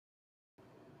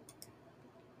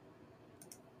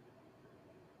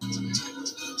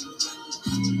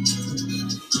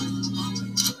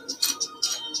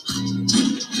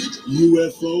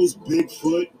UFOs,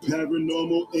 Bigfoot,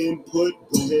 paranormal input.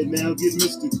 Go ahead now, get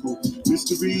mystical.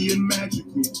 Mystery and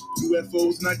magical.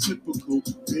 UFOs not typical.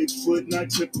 Bigfoot not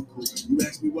typical. You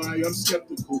ask me why I'm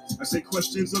skeptical. I say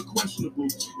questions are questionable.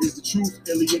 Is the truth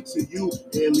alien to you?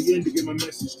 Alien to get my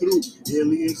message through.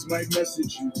 Aliens might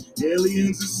message you.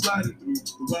 Aliens is sliding through.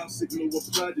 The wild signal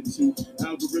applied it to.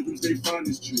 Algorithms they find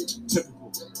is true.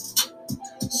 Typical.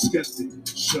 Skeptic.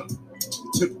 Show.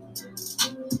 Typical.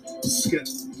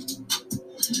 Skeptic.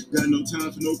 Got no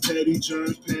time for no petty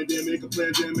germs, pandemic, a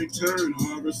pandemic turn.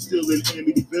 Horror still in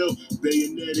Amityville,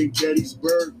 Bayonet in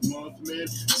Gettysburg, Mothman,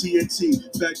 TNT,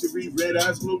 Factory, Red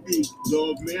Eyes, Glow Beat,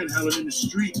 Dog Man howling in the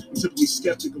street. I'm typically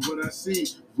skeptic of what I see.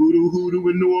 Voodoo Hoodoo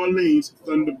in New Orleans,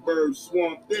 Thunderbird,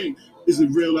 Swamp Thing. Is it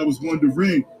real? I was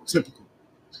wondering. Typical.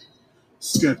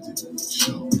 Skeptic,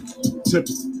 show.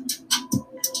 Typical.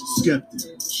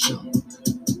 Skeptic, show.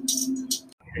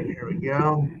 Here we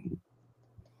go.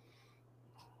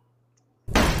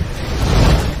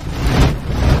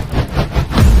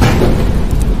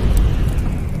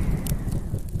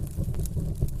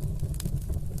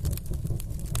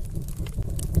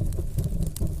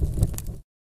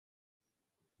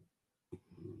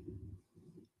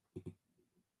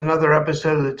 Another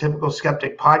episode of the Typical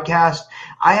Skeptic podcast.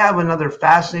 I have another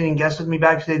fascinating guest with me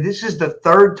back today. This is the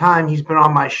third time he's been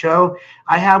on my show.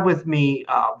 I have with me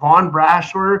Von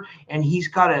Braschler, and he's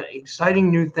got an exciting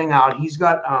new thing out. He's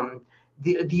got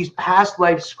these past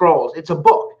life scrolls. It's a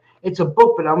book. It's a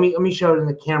book, but let me show it in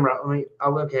the camera.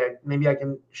 Okay, maybe I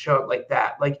can show it like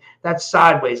that. Like that's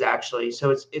sideways actually. So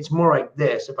it's more like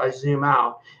this if I zoom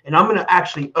out. And I'm gonna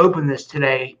actually open this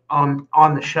today on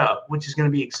the show, which is gonna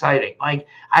be exciting. Like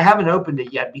I haven't opened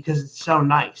it yet because it's so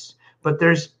nice. But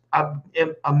there's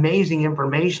amazing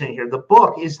information in here. The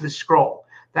book is the scroll.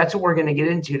 That's what we're going to get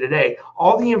into today.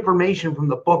 All the information from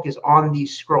the book is on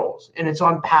these scrolls, and it's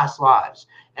on past lives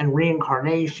and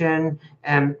reincarnation.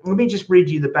 And let me just read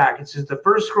you the back. It says, the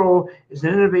first scroll is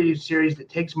an innovative series that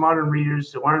takes modern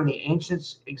readers to learn the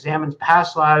ancients, examines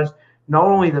past lives, not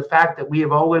only the fact that we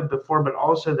have all lived before, but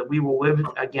also that we will live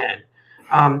again.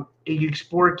 You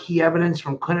explore key evidence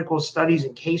from clinical studies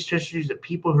and case histories of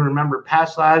people who remember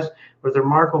past lives with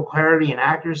remarkable clarity and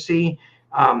accuracy.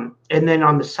 And then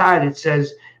on the side, it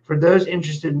says, for those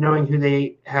interested in knowing who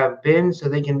they have been so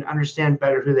they can understand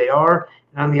better who they are.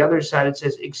 And on the other side, it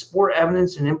says, explore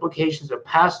evidence and implications of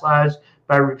past lives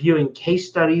by reviewing case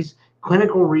studies,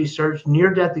 clinical research,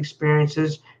 near-death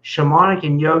experiences, shamanic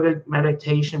and yoga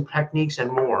meditation techniques,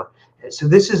 and more. So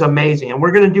this is amazing. And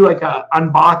we're going to do like an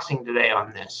unboxing today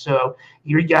on this. So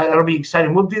that'll be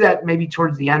exciting. We'll do that maybe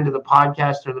towards the end of the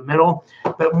podcast or the middle.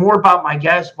 But more about my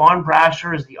guest, Von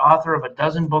Braschler is the author of a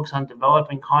dozen books on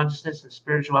developing consciousness and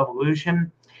spiritual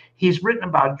evolution. He's written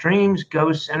about dreams,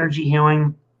 ghosts, energy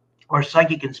healing, or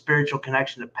psychic and spiritual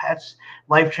connection to pets,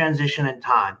 life transition, and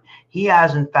time. He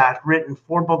has, in fact, written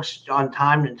 4 books on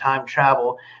time and time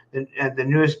travel. The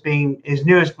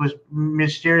newest was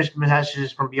Mysterious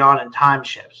Messages from Beyond and Time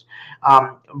Shifts.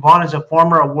 Vaughn is a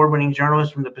former award-winning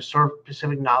journalist from the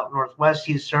Pacific Northwest.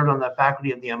 He has served on the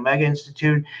faculty of the Omega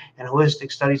Institute and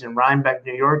Holistic Studies in Rhinebeck,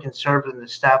 New York, and served in the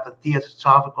staff of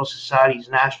Theosophical Society's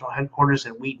national headquarters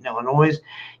in Wheaton, Illinois.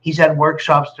 He's had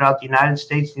workshops throughout the United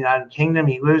States and the United Kingdom.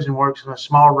 He lives and works on a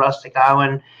small rustic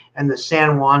island in the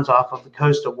San Juans off of the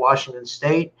coast of Washington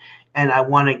State. And I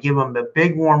want to give him a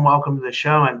big warm welcome to the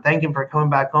show and thank him for coming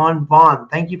back on. Vaughn,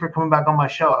 thank you for coming back on my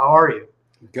show. How are you?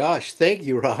 Gosh, thank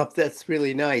you, Rob. That's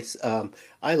really nice.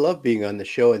 I love being on the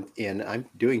show, and I'm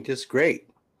doing just great.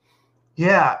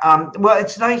 Yeah. Well,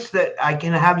 it's nice that I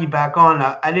can have you back on.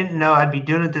 I didn't know I'd be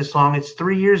doing it this long. It's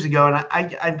 3 years ago, and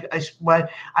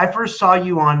I first saw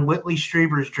you on Whitley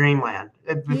Strieber's Dreamland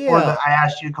before I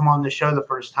asked you to come on the show the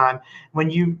first time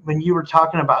when you were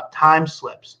talking about time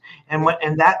slips, and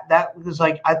that was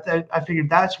like I figured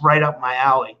that's right up my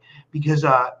alley because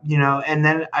and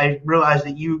then I realized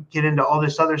that you get into all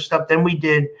this other stuff. Then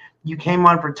you came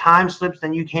on for time slips,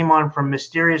 then you came on from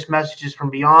Mysterious Messages from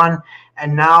Beyond,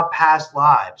 and now past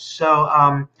lives.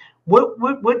 So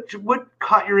what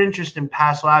caught your interest in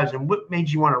past lives, and what made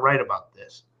you want to write about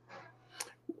this?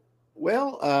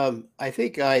 Well, I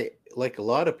think like a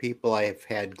lot of people, I have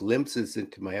had glimpses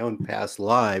into my own past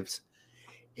lives,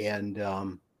 and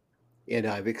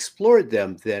I've explored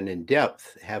them then in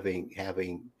depth, having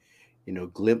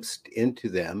glimpsed into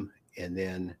them, and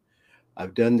then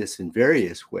I've done this in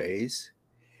various ways,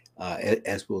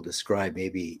 as we'll describe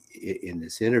maybe in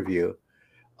this interview.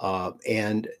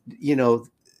 And,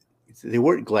 they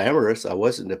weren't glamorous. I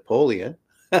wasn't Napoleon.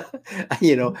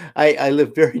 I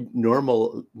lived very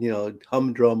normal,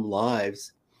 humdrum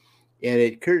lives. And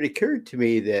it occurred to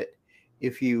me that,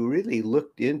 if you really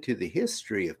looked into the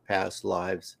history of past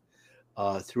lives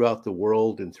throughout the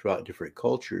world and throughout different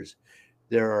cultures,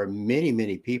 there are many,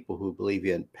 many people who believe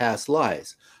in past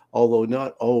lives, although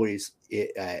not always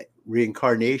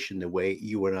reincarnation the way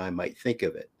you and I might think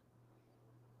of it.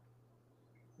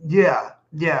 Yeah,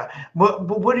 yeah.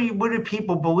 What do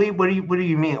people believe? What do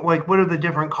you mean? Like, what do the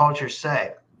different cultures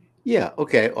say? Yeah.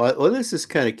 Okay. Well, this is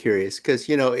kind of curious because,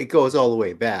 it goes all the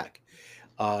way back.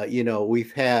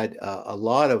 We've had a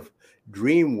lot of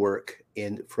dream work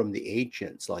from the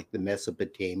ancients, like the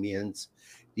Mesopotamians,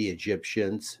 the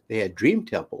Egyptians. They had dream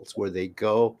temples where they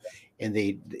go and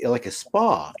they like a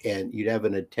spa, and you'd have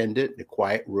an attendant in a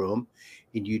quiet room,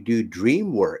 and you do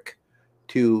dream work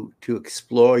to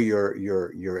explore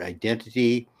your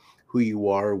identity, who you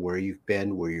are, where you've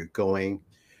been, where you're going,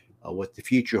 what the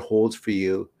future holds for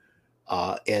you.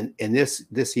 And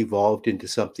this evolved into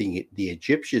something the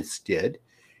Egyptians did.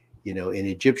 And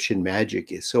Egyptian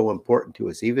magic is so important to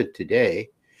us even today.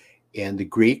 And the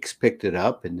Greeks picked it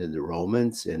up, and then the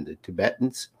Romans and the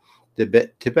Tibetans.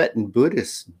 The Tibetan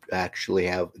Buddhists actually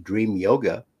have dream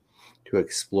yoga to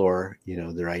explore,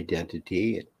 their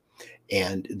identity.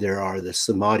 And there are the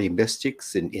Samadhi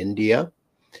mystics in India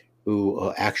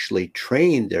who actually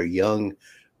train their young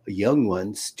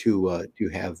ones to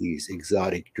have these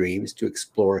exotic dreams, to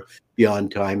explore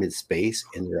beyond time and space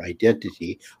and their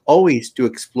identity, always to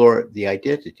explore the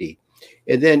identity.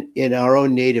 And then in our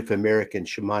own Native American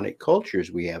shamanic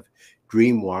cultures, we have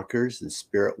dream walkers and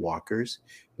spirit walkers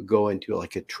who go into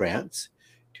like a trance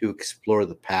to explore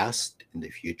the past and the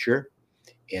future,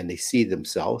 and they see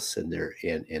themselves and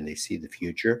they see the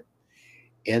future.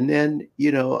 And then,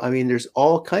 there's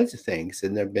all kinds of things.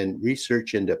 And there have been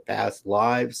research into past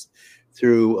lives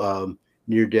through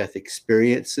near death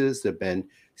experiences. There have been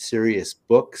serious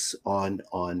books on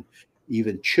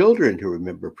even children who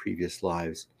remember previous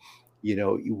lives.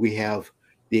 We have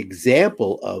the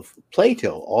example of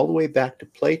Plato, all the way back to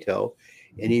Plato,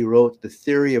 and he wrote the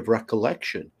theory of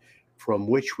recollection, from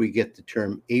which we get the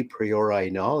term a priori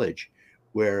knowledge,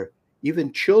 where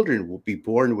even children will be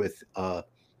born with a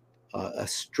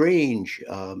strange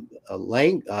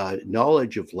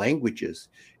knowledge of languages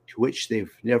to which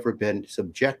they've never been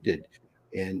subjected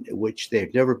and which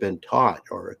they've never been taught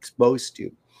or exposed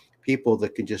to. People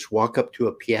that can just walk up to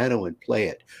a piano and play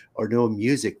it, or know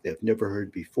music they've never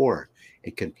heard before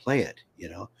and can play it.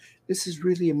 This is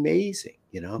really amazing.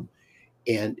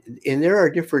 And there are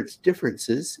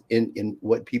differences in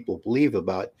what people believe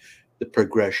about the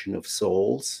progression of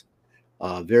souls.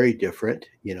 Very different.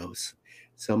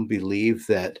 Some believe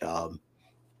that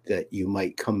you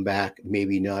might come back,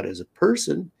 maybe not as a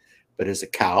person, but as a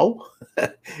cow,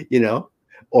 you know,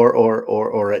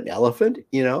 or an elephant.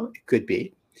 It could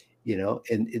be,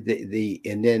 and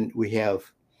and then we have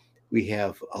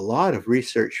a lot of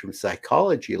research from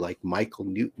psychology, like Michael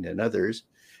Newton and others,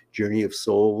 Journey of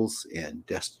Souls and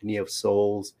Destiny of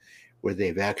Souls, where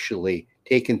they've actually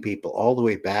taken people all the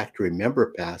way back to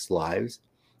remember past lives,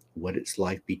 what it's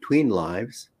like between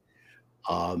lives,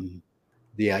 um,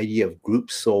 the idea of group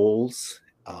souls,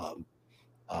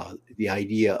 the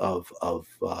idea of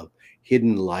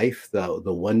hidden life, the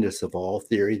oneness of all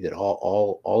theory, that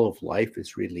all of life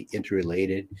is really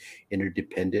interrelated,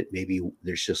 interdependent. Maybe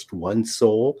there's just one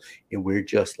soul, and we're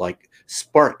just like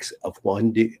sparks of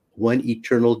one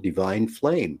eternal divine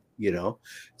flame.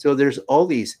 So there's all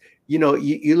these. You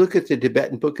look at the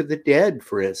Tibetan Book of the Dead,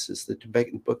 for instance, the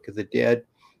Tibetan Book of the Dead,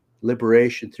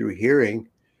 Liberation Through Hearing.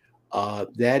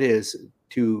 That is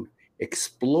to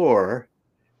explore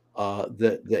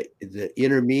the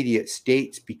intermediate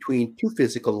states between two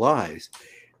physical lives,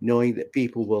 knowing that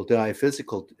people will die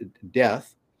physical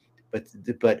death,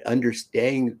 but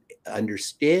understanding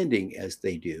as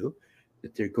they do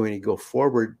that they're going to go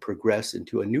forward, progress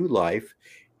into a new life,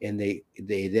 and they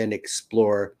then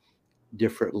explore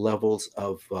different levels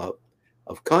of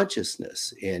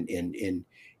consciousness, and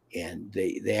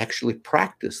they actually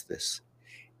practice this.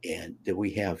 And then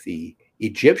we have the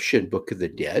Egyptian Book of the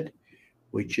Dead,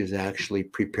 which is actually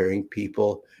preparing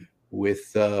people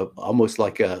with almost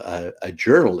like a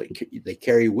journal they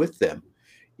carry with them,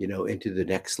 into the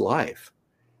next life.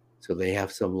 So they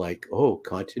have some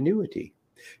continuity.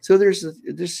 So there's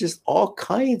just all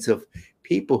kinds of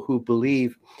people who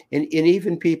believe, and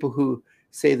even people who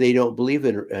say they don't believe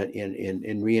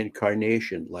in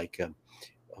reincarnation, like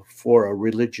for a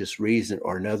religious reason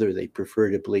or another. They prefer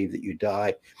to believe that you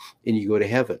die and you go to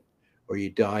heaven, or you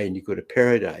die and you go to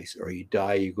paradise, or you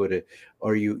die,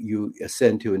 or you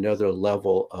ascend to another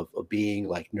level of being,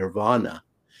 like nirvana.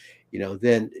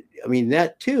 Then,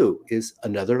 that too is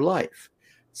another life.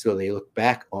 So they look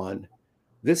back on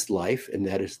this life, and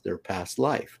that is their past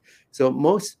life.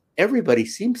 So everybody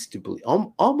seems to believe,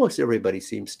 almost everybody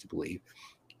seems to believe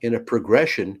in a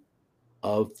progression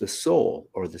of the soul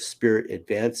or the spirit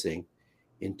advancing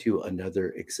into another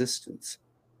existence.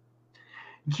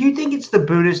 Do you think it's the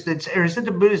Buddhist or is it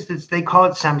the Buddhist they call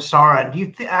it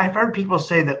samsara? I've heard people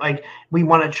say that like we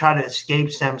want to try to escape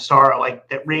samsara, like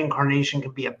that reincarnation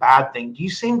could be a bad thing. Do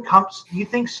you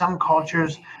think some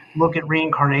cultures look at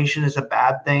reincarnation as a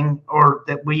bad thing, or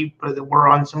that we're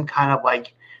on some kind of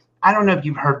like, I don't know if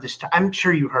you've heard this. I'm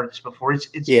sure you've heard this before. It's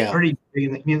Yeah. pretty big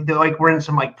in the community. Like we're in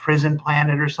some like prison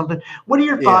planet or something. What are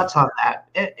your Yeah. thoughts on that?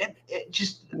 It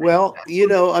just Well,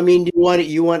 I mean, you want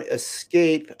to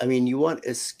escape. I mean, you want to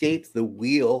escape the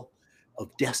wheel of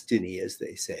destiny, as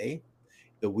they say,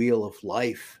 the wheel of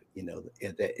life.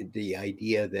 The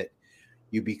idea that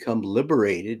you become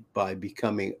liberated by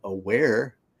becoming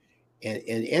aware and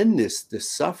end this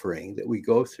suffering that we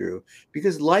go through,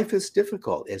 because life is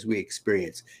difficult as we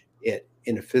experience it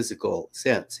in a physical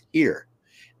sense here.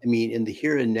 I mean, in the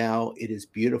here and now, it is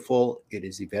beautiful, it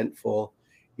is eventful,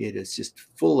 it is just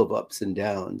full of ups and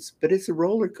downs, but it's a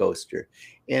roller coaster.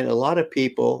 And a lot of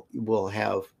people will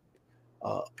have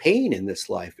pain in this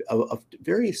life of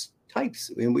various types.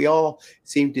 I mean, we all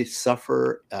seem to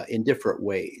suffer in different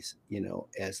ways,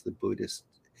 as the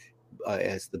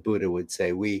Buddha would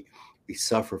say, we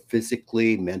suffer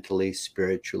physically, mentally,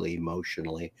 spiritually,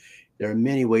 emotionally. There are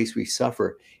many ways we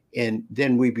suffer, and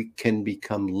then we can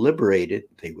become liberated,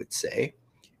 they would say,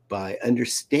 by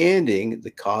understanding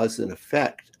the cause and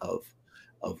effect of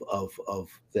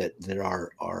that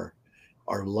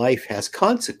our life has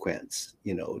consequence.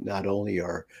 Not only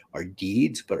our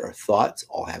deeds, but our thoughts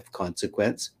all have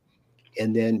consequence,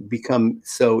 and then become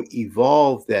so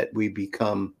evolved that we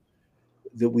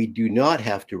do not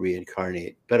have to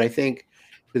reincarnate. But I think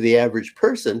for the average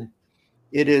person,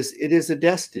 it is a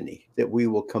destiny that we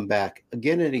will come back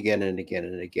again and again and again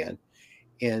and again.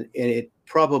 And it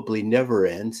probably never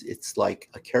ends. It's like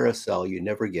a carousel, you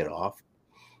never get off.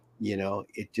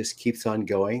 It just keeps on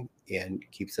going and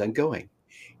keeps on going.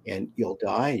 And you'll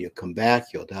die, you'll come back,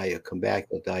 you'll die, you'll come back,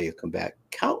 you'll die, you'll come back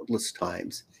countless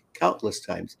times, countless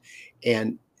times.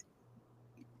 And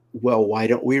well, why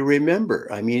don't we remember?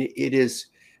 I mean, it's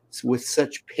with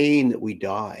such pain that we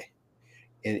die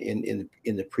in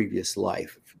the previous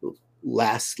life.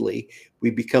 Lastly,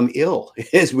 we become ill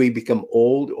as we become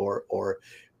old or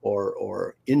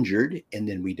injured, and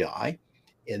then we die,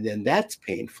 and then that's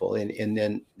painful. And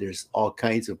then there's all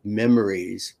kinds of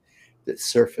memories that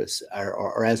surface,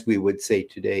 or as we would say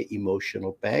today,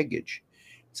 emotional baggage.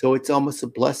 So it's almost a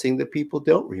blessing that people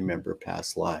don't remember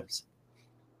past lives.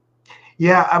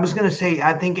 Yeah, I was going to say,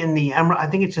 I think I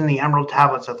think it's in the Emerald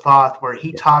Tablets of Thoth where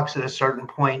he talks at a certain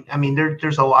point. I mean,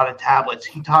 there's a lot of tablets.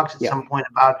 He talks at some point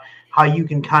about how you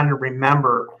can kind of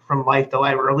remember from life to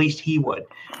life, or at least he would.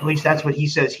 At least that's what he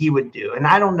says he would do. And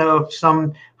I don't know if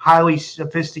some highly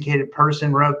sophisticated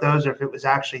person wrote those or if it was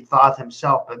actually Thoth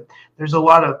himself, but there's a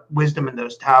lot of wisdom in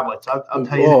those tablets. I'll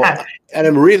tell you that. And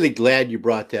I'm really glad you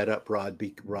brought that up, Rob,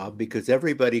 because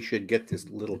everybody should get this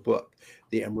little book,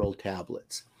 The Emerald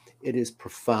Tablets. It is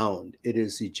profound. It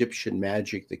is Egyptian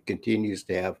magic that continues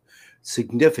to have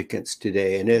significance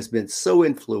today and has been so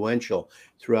influential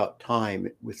throughout time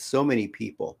with so many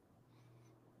people.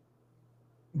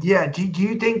 Yeah. Do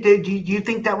you think that do you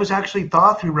think that was actually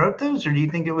Thoth who wrote those, or do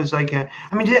you think it was like I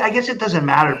mean, I guess it doesn't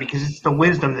matter because it's the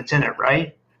wisdom that's in it,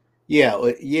 right?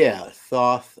 Yeah,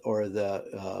 Thoth or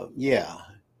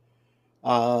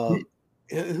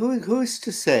who's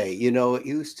to say?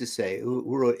 Who's to say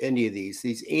who wrote any of these?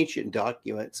 These ancient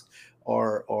documents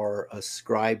are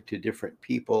ascribed to different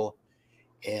people,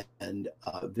 and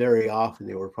very often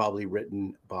they were probably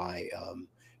written by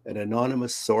an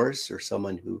anonymous source or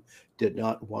someone who did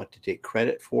not want to take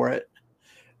credit for it.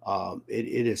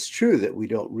 It is true that we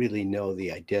don't really know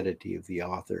the identity of the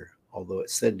author, although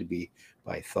it's said to be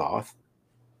by Thoth.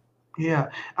 Yeah.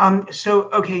 So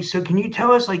okay. So can you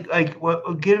tell us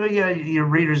what give your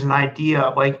readers an idea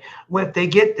of like what if they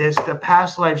get this the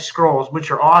past life scrolls,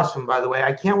 which are awesome by the way.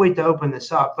 I can't wait to open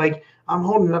this up. Like I'm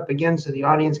holding it up again so the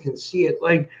audience can see it.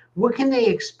 Like what can they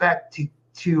expect to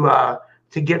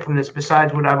get from this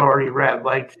besides what I've already read?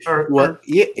 Like so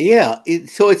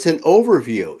it's an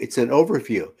overview. It's an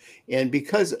overview, and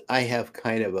because I have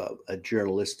kind of a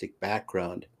journalistic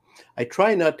background, I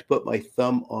try not to put my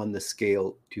thumb on the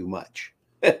scale too much.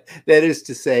 That is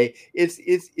to say,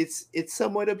 it's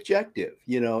somewhat objective.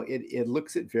 It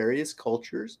looks at various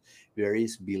cultures,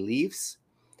 various beliefs,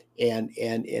 and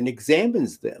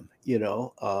examines them.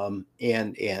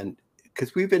 And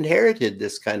because we've inherited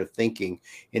this kind of thinking,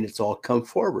 and it's all come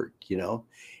forward.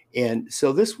 And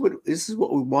so this is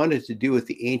what we wanted to do with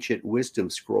the ancient wisdom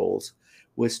scrolls,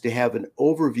 was to have an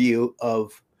overview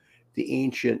of the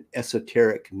ancient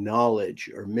esoteric knowledge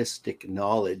or mystic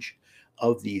knowledge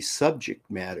of these subject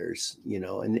matters,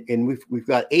 and we've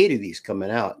got 8 of these coming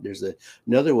out. There's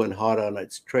another one hot on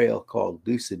its trail called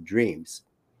Lucid Dreams,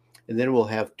 and then we'll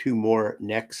have 2 more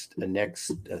next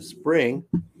spring.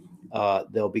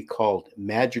 They'll be called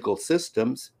Magical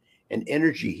Systems and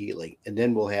Energy Healing, and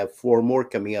then we'll have 4 more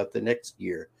coming out the next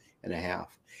year and a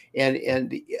half.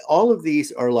 And all of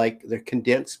these are like they're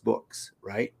condensed books,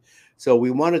 right? So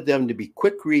we wanted them to be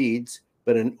quick reads,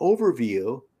 but an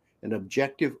overview, an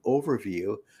objective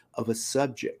overview of a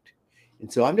subject.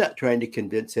 And so I'm not trying to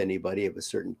convince anybody of a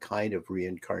certain kind of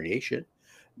reincarnation.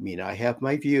 I mean, I have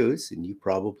my views, and you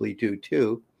probably do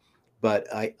too. But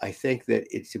I think that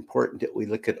it's important that we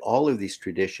look at all of these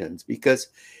traditions, because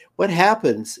what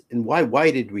happens, and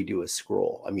why did we do a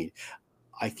scroll? I mean,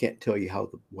 I can't tell you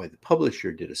why the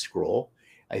publisher did a scroll.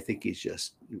 I think he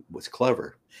just was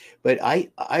clever. But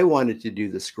I wanted to do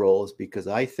the scrolls because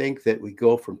I think that we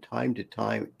go from time to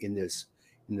time in this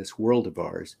world of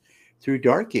ours through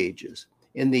dark ages,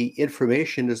 and the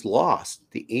information is lost.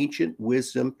 The ancient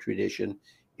wisdom tradition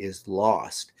is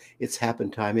lost. It's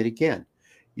happened time and again.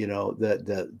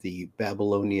 The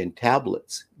Babylonian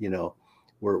tablets,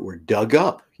 were dug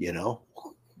up.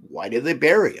 Why did they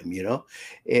bury them?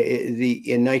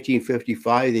 In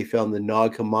 1955, they found the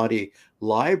Nag Hammadi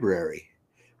Library,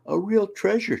 a real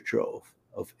treasure trove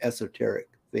of esoteric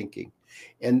thinking,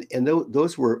 and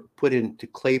those were put into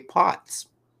clay pots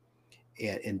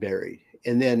and buried.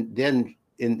 And then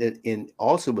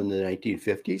also in the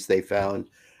 1950s, they found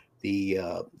the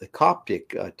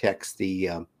Coptic text, the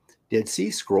Dead Sea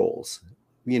Scrolls.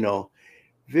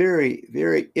 Very,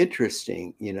 very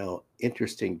interesting,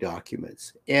 interesting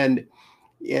documents. And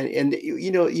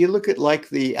you look at like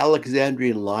the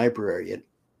Alexandrian Library and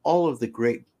all of the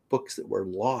great books that were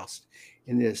lost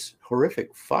in this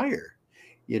horrific fire,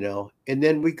 and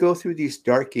then we go through these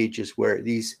dark ages where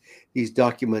these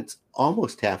documents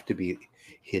almost have to be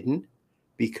hidden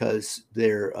because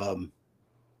they're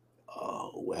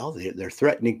they're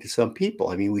threatening to some people.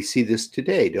 I mean, we see this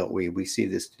today, don't we? We see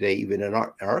this today even in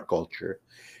our culture.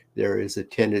 There is a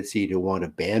tendency to want to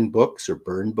ban books or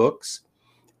burn books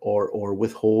or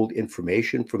withhold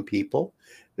information from people.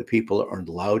 The people aren't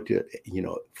allowed to,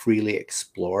 freely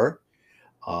explore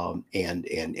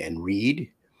and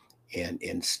read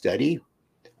and study.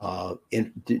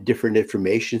 Different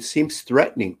information seems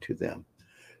threatening to them.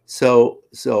 So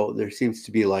there seems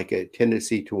to be like a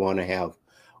tendency to want to have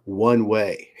one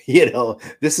way,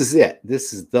 this is it.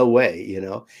 This is the way,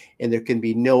 and there can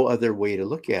be no other way to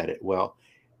look at it. Well,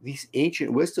 these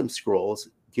ancient wisdom scrolls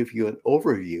give you an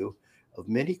overview of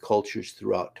many cultures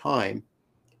throughout time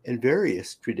and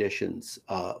various traditions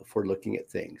for looking at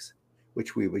things,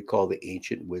 which we would call the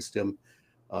ancient wisdom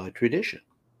tradition.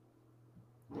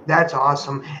 That's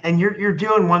awesome. And you're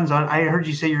doing ones on, I heard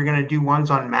you say you're going to do ones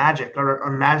on magic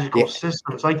or magical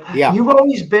systems. Like you've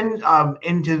always been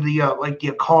into the like the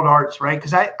occult arts, right?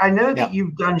 Because I know that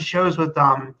you've done shows with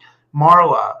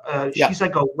Marla. She's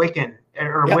like a Wiccan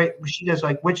or she does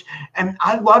like witch. And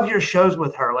I love your shows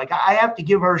with her. Like I have to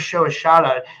give her show a shout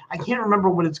out. I can't remember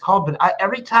what it's called, but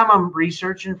every time I'm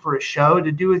researching for a show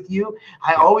to do with you,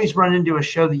 I always run into a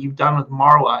show that you've done with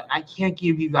Marla. And I can't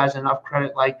give you guys enough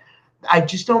credit. Like, I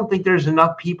just don't think there's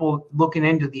enough people looking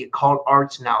into the occult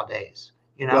arts nowadays.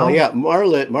 Well, yeah,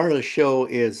 Marla's show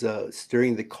is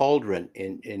Stirring the Cauldron,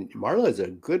 and Marla is a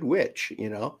good witch,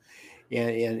 and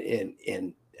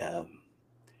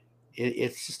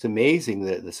it's just amazing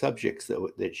the subjects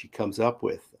that she comes up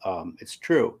with. It's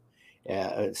true.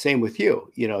 Same with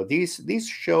you. These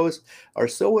shows are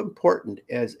so important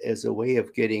as a way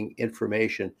of getting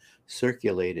information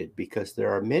circulated, because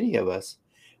there are many of us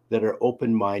that are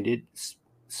open-minded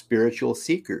spiritual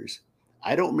seekers.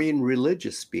 I don't mean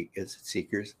religious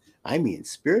seekers. I mean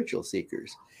spiritual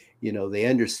seekers. They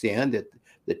understand that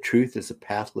the truth is a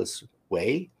pathless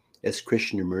way, as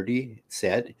Krishnamurti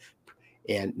said.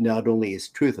 And not only is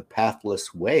truth a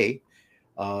pathless way,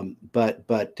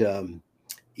 but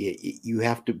you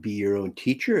have to be your own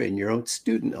teacher and your own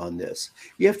student on this.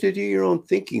 You have to do your own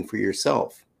thinking for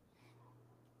yourself.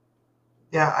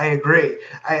 Yeah, I agree.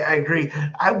 I agree.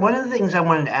 One of the things I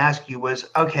wanted to ask you was,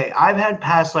 okay, I've had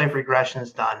past life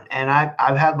regressions done, and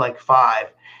I've had like 5.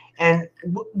 And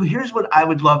here's what I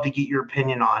would love to get your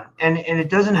opinion on. And it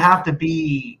doesn't have to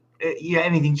be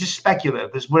anything, just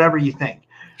speculative, is whatever you think.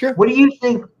 Sure. What do you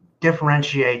think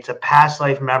differentiates a past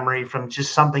life memory from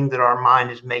just something that our mind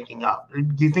is making up?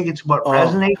 Do you think it's what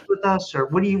resonates with us, or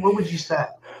what would you say?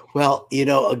 Well,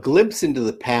 a glimpse into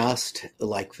the past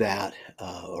like that,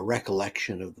 a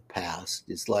recollection of the past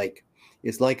is like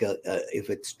if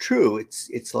it's true,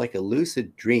 it's like a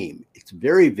lucid dream. It's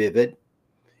very vivid,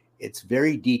 it's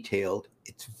very detailed,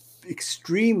 it's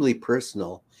extremely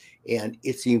personal, and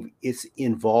it's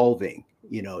involving.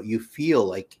 You feel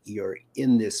like you're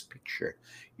in this picture.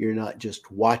 You're not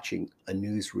just watching a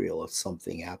newsreel of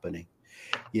something happening.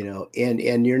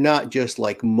 And you're not just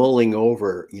like mulling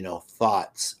over,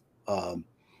 thoughts,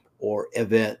 or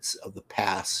events of the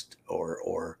past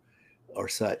or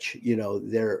such.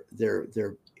 They're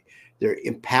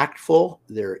impactful,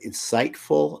 they're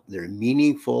insightful, they're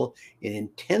meaningful, and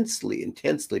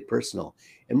intensely personal.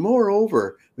 And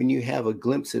moreover, when you have a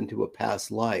glimpse into a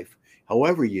past life,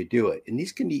 however you do it, and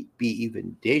these can be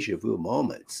even deja vu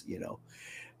moments,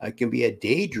 it can be a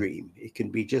daydream, it can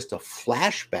be just a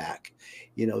flashback.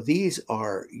 These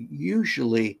are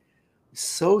usually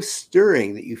so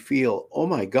stirring that you feel, oh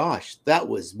my gosh, that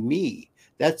was me.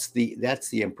 That's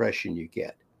the impression you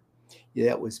get. Yeah,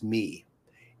 that was me.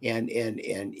 And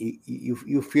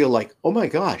you feel like, oh my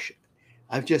gosh,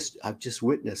 I've just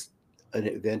witnessed an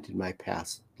event in my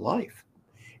past life.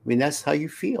 I mean, that's how you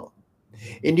feel.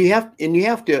 And you have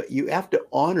to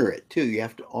honor it too. You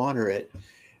have to honor it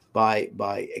by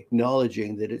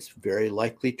acknowledging that it's very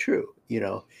likely true.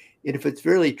 And if it's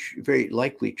very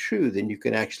likely true, then you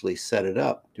can actually set it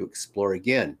up to explore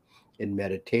again in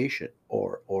meditation,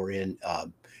 or in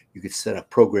you could set up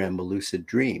program a lucid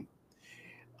dream.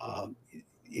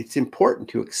 It's important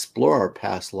to explore our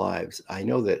past lives. I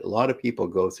know that a lot of people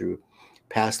go through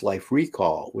past life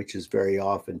recall, which is very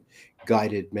often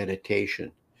guided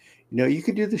meditation. You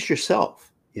can do this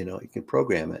yourself. You can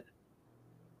program it.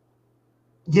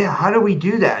 Yeah, how do we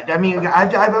do that? I mean,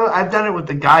 I've done it with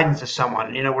the guidance of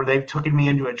someone, where they've taken me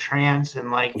into a trance,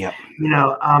 and like, Yep.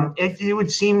 It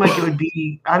would seem like it would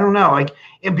be, I don't know, like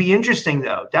it'd be interesting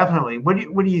though, definitely. What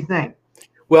do you think?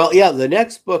 Well, yeah, the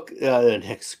next book, the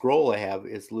next scroll I have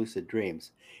is Lucid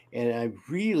Dreams, and I'm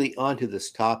really onto this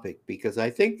topic because I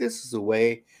think this is a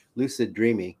way, lucid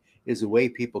dreaming is a way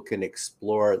people can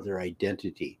explore their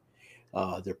identity,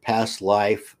 their past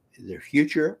life, their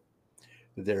future,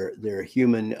 their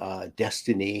human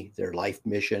destiny, their life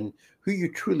mission, who you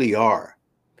truly are,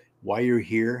 why you're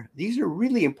here. These are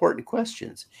really important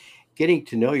questions. Getting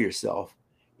to know yourself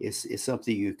is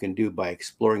something you can do by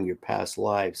exploring your past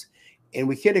lives. And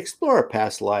we can explore our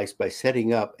past lives by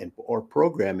setting up or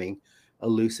programming a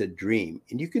lucid dream.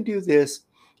 And you can do this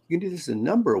in a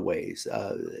number of ways.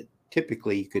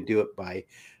 Typically, you could do it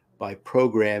by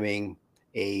programming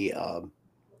a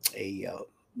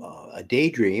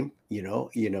daydream.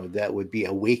 That would be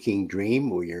a waking dream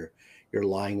where you're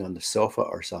lying on the sofa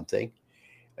or something.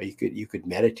 You could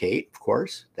meditate, of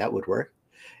course, that would work.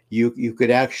 You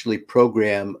could actually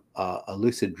program a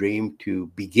lucid dream to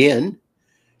begin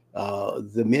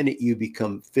the minute you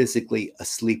become physically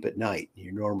asleep at night,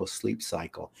 your normal sleep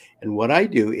cycle. And what I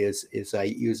do is I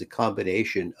use a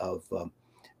combination of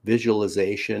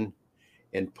visualization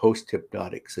and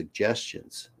post-hypnotic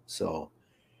suggestions. So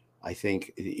I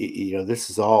think this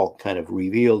is all kind of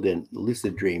revealed in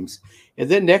lucid dreams. And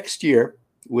then next year,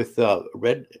 with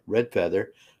Red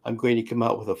Feather, I'm going to come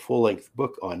out with a full-length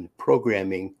book on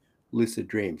programming lucid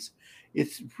dreams.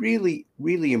 It's really,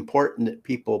 really important that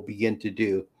people begin to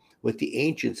do what the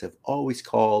ancients have always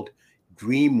called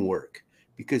dream work,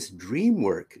 because dream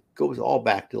work goes all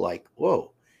back to like,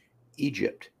 whoa,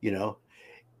 Egypt.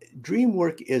 Dream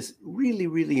work is really,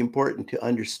 really important to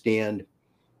understand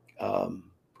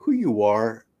who you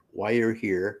are, why you're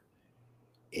here,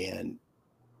 and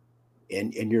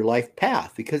your life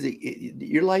path, because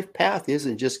your life path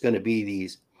isn't just going to be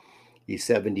these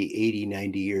 70, 80,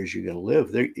 90 years you're going to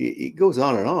live there. It goes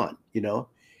on and on.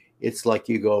 It's like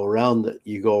you go around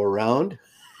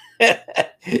and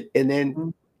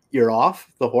then you're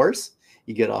off the horse.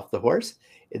 You get off the horse,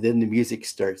 and then the music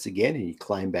starts again, and you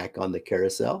climb back on the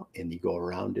carousel, and you go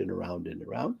around and around and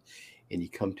around, and you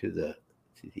come to the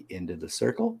end of the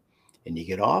circle, and you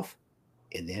get off,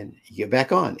 and then you get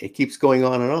back on. It keeps going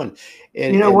on and on.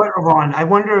 And What, Ron? I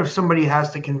wonder if somebody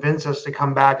has to convince us to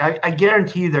come back. I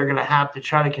guarantee you they're going to have to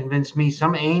try to convince me,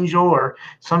 some angel or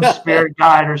some spirit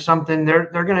guide or something. They're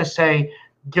going to say,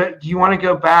 do you want to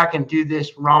go back and do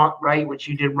this wrong, right? What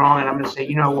you did wrong. And I'm going to say,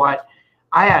 you know what?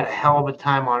 I had a hell of a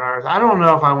time on earth. I don't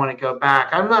know if I want to go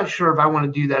back. I'm not sure if I want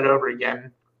to do that over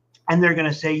again. And they're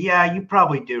going to say, yeah, you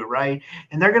probably do, right?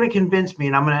 And they're going to convince me,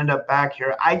 and I'm going to end up back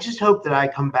here. I just hope that I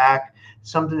come back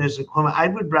something that's equivalent.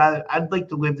 I'd like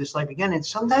to live this life again. And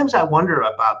sometimes I wonder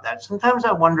about that. Sometimes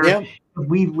I wonder Yeah, if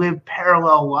we live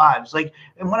parallel lives. Like,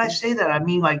 and when I say that, I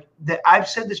mean like that. I've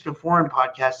said this before in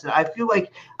podcasts that I feel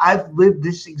like I've lived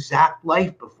this exact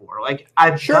life before. Like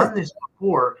I've done sure. this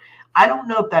before. I don't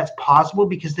know if that's possible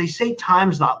because they say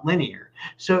time's not linear.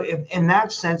 So if in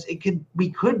that sense, we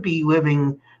could be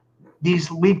living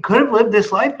we could have lived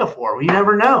this life before. We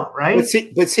never know, But right?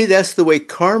 see, that's the way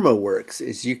karma works.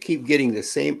 Is you keep getting the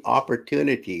same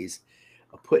opportunities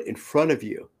put in front of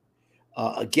you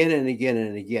again and again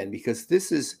and again, because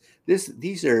this is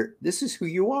who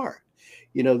you are.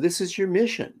 This is your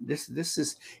mission. This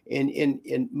is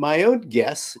in my own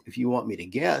guess, if you want me to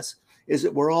guess, is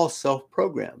that we're all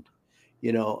self-programmed.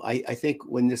 I think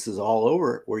when this is all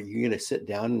over, where you're going to sit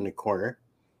down in a corner,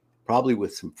 probably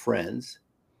with some friends,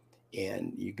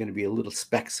 and you're going to be a little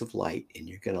specks of light, and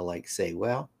you're going to like say,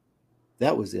 well,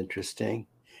 that was interesting.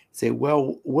 Say,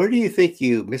 well, where do you think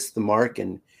you missed the mark,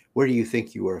 and where do you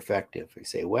think you were effective? I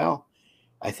say, well,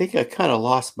 I think I kind of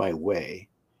lost my way.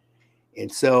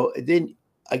 And so then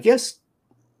I guess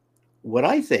what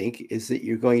I think is that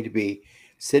you're going to be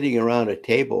sitting around a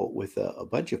table with a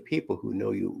bunch of people who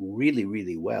know you really,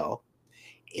 really well,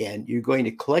 and you're going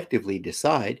to collectively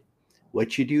decide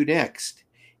what you do next.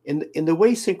 In the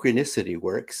way synchronicity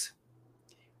works,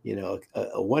 a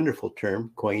wonderful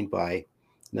term coined by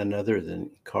none other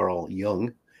than Carl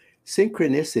Jung.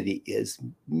 Synchronicity is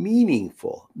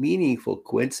meaningful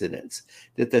coincidence,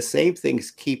 that the same things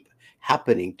keep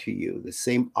happening to you, the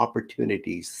same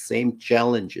opportunities, the same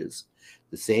challenges,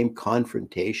 the same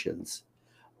confrontations,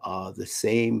 the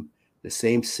same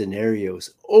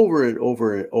scenarios over and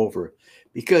over and over,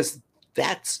 because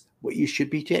that's what you should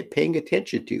be paying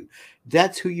attention to.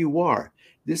 That's who you are.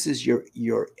 This is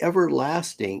your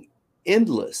everlasting,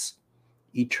 endless,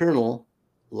 eternal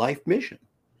life mission.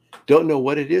 Don't know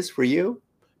what it is for you.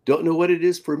 Don't know what it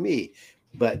is for me.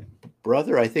 But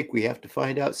brother, I think we have to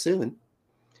find out soon.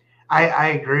 I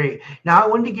agree. Now I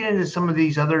wanted to get into some of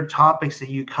these other topics that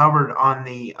you covered on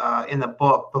the in the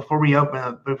book before we open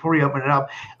it up.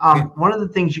 Okay. One of the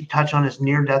things you touch on is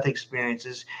near-death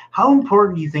experiences. How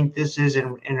important do you think this is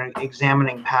in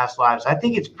examining past lives? I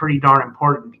think it's pretty darn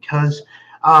important because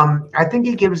I think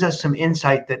it gives us some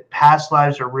insight that past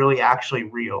lives are really actually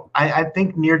real. I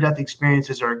think near-death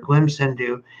experiences are a glimpse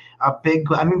into a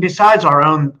big. I mean, besides our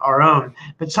own.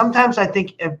 But sometimes I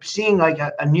think if seeing like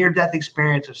a near-death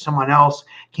experience of someone else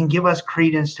can give us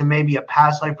credence to maybe a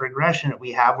past life regression that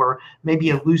we have, or maybe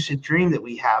a lucid dream that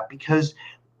we have, because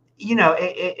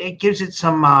it gives it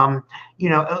some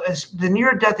the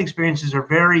near-death experiences are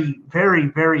very, very,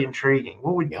 very intriguing.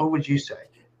 Yeah. What would you say?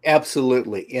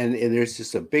 Absolutely. And there's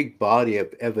just a big body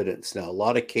of evidence now, a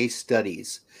lot of case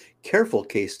studies, careful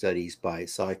case studies by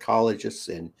psychologists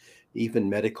and even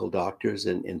medical doctors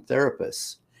and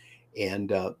therapists.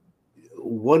 And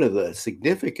one of the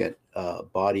significant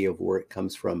body of work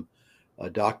comes from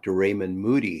Dr. Raymond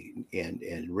Moody.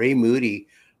 And Ray Moody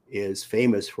is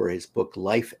famous for his book,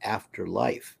 Life After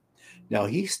Life. Now,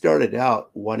 he started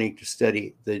out wanting to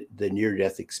study the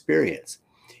near-death experience.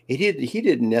 He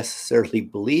didn't necessarily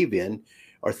believe in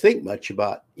or think much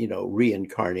about,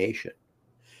 reincarnation,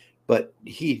 but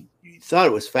he thought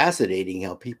it was fascinating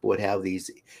how people would have these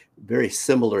very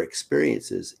similar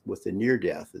experiences with the near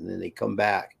death, and then they come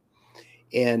back.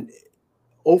 And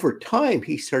over time,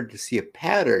 he started to see a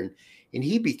pattern, and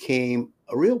he became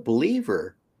a real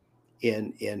believer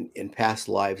in past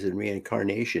lives and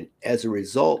reincarnation as a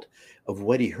result of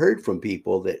what he heard from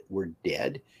people that were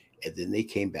dead, and then they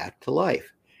came back to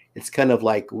life. It's kind of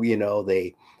like,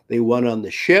 they went on the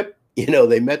ship,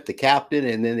 they met the captain,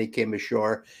 and then they came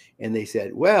ashore, and they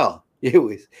said, well,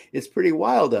 it's pretty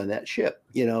wild on that ship.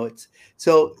 It's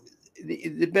so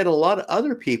there've been a lot of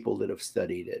other people that have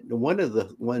studied it. And one of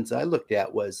the ones I looked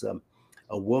at was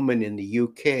a woman in the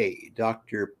UK,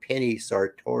 Dr. Penny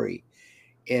Sartori,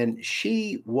 and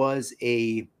she was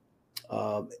a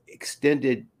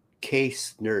extended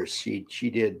case nurse. She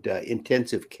did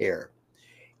intensive care,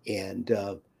 and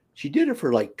she did it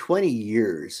for like 20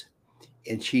 years.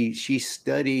 And she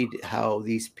studied how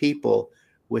these people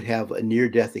would have a near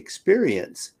death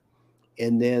experience,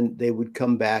 and then they would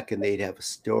come back and they'd have a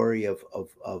story of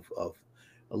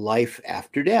a life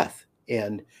after death.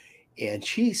 And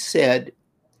she said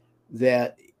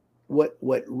that what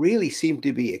really seemed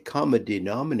to be a common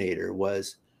denominator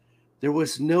was there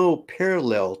was no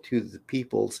parallel to the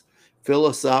people's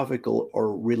philosophical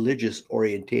or religious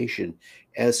orientation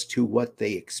as to what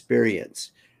they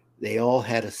experienced. They all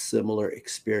had a similar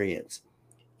experience.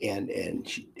 and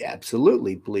she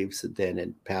absolutely believes that then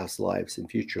in past lives and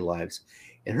future lives.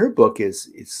 And her book is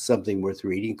something worth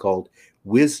reading, called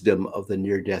Wisdom of the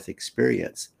Near-Death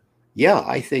Experience. Yeah,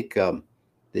 I think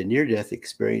the near-death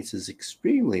experience is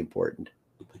extremely important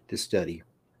to study.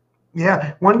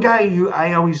 Yeah, one guy who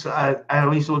I always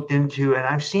looked into, and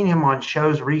I've seen him on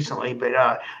shows recently, but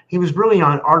he was really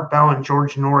on Art Bell and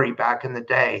George Norrie back in the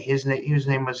day. His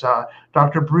name was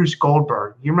Dr. Bruce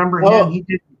Goldberg. You remember him? Oh, He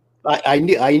did. I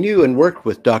knew and worked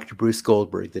with Dr. Bruce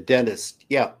Goldberg, the dentist.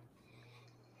 Yeah,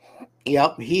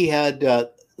 yeah, he had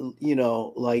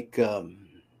like a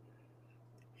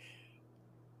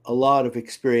lot of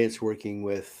experience working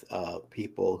with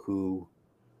people who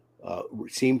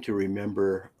seem to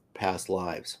remember past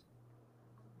lives.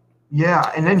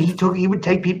 Yeah, and then he would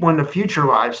take people into future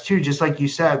lives too, just like you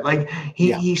said. Like he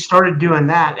Yeah. he started doing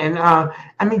that, and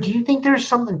I mean, do you think there's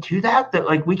something to that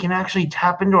like we can actually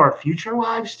tap into our future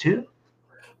lives too?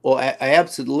 Well, I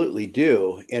absolutely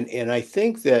do, and I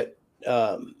think that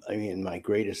I mean my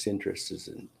greatest interest is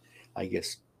in, I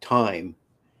guess, time,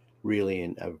 really,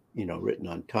 and I've written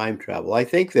on time travel. I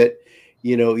think that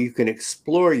you can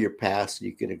explore your past,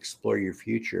 you can explore your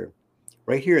future,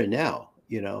 right here and now.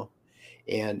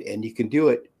 And you can do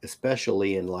it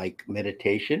especially in like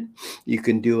meditation. You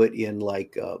can do it in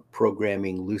like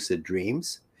programming lucid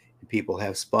dreams. People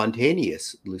have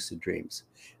spontaneous lucid dreams.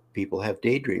 People have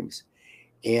daydreams.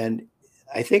 And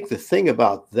I think the thing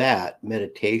about that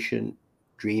meditation,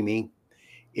 dreaming,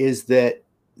 is that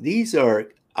these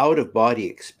are out of body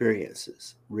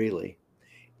experiences, really.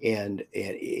 And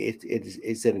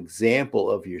it's an example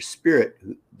of your spirit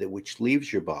which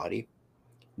leaves your body.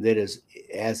 That is,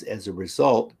 as a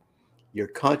result, your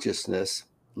consciousness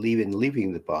leaving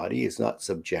the body is not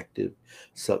subjected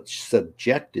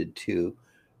to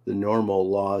the normal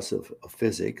laws of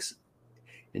physics.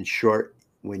 In short,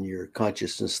 when your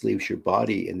consciousness leaves your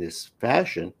body in this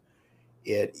fashion,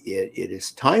 it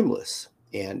is timeless,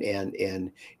 and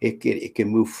it can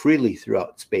move freely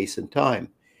throughout space and time,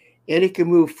 and it can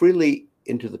move freely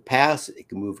into the past. It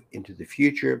can move into the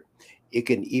future. It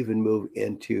can even move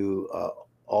into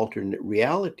alternate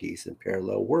realities and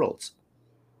parallel worlds.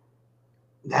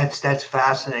 That's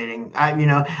fascinating.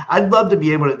 I'd love to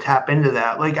be able to tap into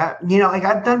that. Like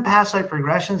I've done past life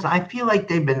regressions. I feel like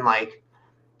they've been like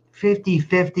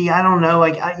 50-50. I don't know.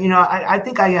 I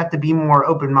think I have to be more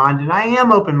open-minded. I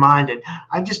am open-minded.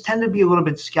 I just tend to be a little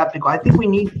bit skeptical. I think we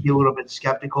need to be a little bit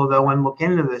skeptical though and look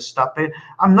into this stuff.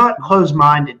 I'm not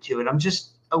closed-minded to it. I'm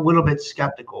just a little bit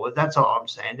skeptical. That's all I'm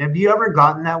saying. Have you ever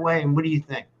gotten that way? And what do you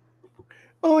think?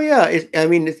 Oh yeah, I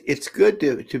mean it's good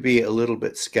to be a little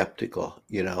bit skeptical.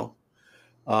 Yeah.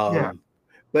 Um,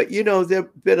 but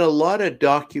there've been a lot of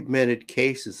documented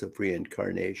cases of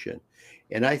reincarnation,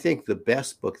 and I think the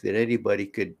best book that anybody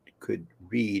could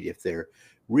read if they're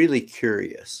really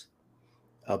curious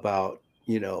about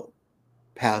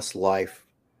past life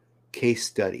case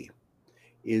study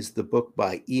is the book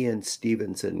by Ian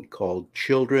Stevenson called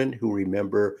Children Who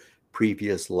Remember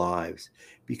Previous Lives.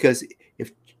 Because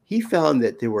if he found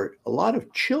that there were a lot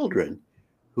of children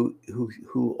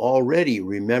who already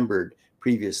remembered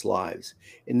previous lives,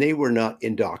 and they were not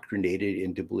indoctrinated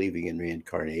into believing in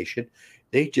reincarnation.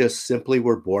 They just simply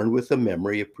were born with a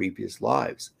memory of previous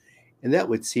lives. And that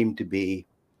would seem to be,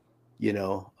 you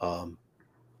know, um,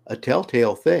 a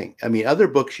telltale thing. I mean, other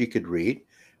books you could read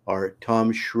are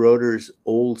Tom Schroeder's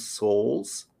Old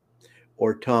Souls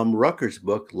or Tom Rucker's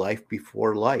book, Life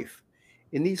Before Life.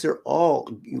 And these are all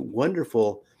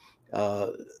wonderful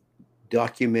uh,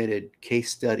 documented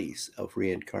case studies of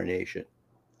reincarnation.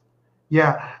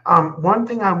 Yeah. One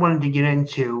thing I wanted to get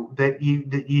into that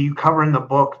you cover in the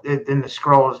book in the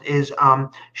scrolls is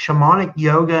shamanic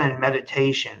yoga and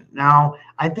meditation. Now,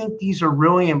 I think these are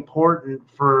really important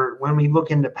for when we look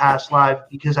into past life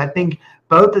because I think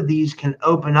both of these can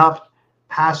open up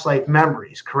past life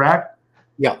memories. Correct?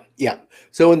 Yeah, yeah.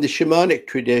 So in the shamanic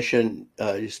tradition,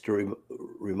 just to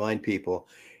remind people,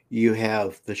 you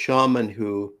have the shaman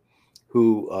who,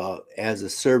 as a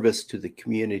service to the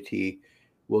community,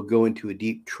 will go into a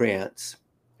deep trance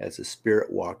as a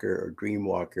spirit walker or dream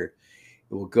walker.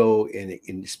 It will go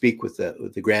and speak with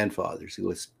the grandfathers. It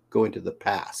will go into the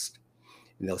past,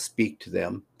 and they'll speak to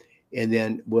them, and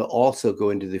then we'll also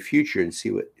go into the future and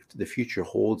see what the future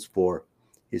holds for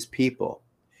his people.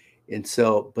 And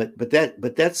so, but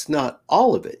that's not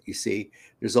all of it. You see,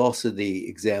 there's also the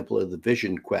example of the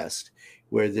vision quest,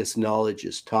 where this knowledge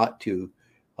is taught to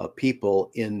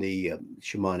people in the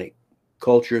shamanic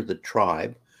culture, the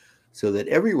tribe, so that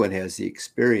everyone has the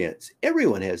experience.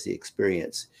 Everyone has the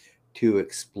experience to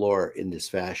explore in this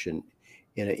fashion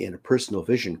in a personal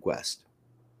vision quest.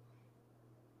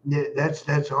 Yeah,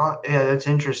 that's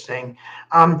interesting.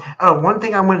 One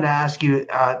thing I wanted to ask you,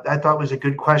 I thought was a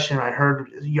good question. I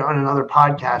heard you on another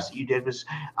podcast that you did was,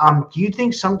 do you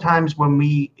think sometimes when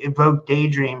we evoke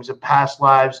daydreams of past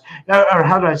lives, or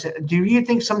how do I say? Do you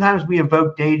think sometimes we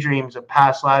evoke daydreams of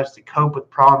past lives to cope with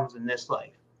problems in this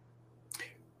life?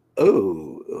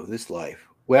 Oh, this life.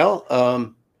 Well,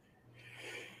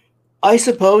 I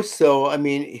suppose so. I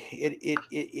mean,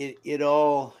 it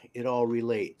all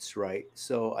relates, right?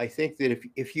 So I think that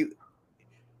if you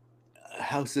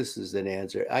how's this as an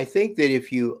answer? I think that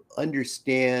if you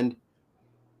understand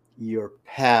your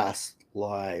past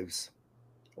lives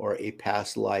or a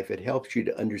past life, it helps you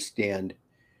to understand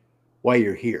why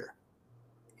you're here,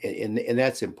 and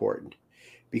that's important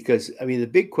because I mean the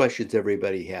big questions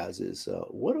everybody has is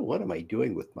what am I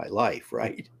doing with my life,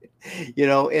 right?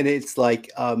 And it's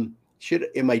like should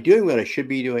am I doing what I should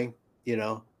be doing, you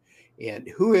know, and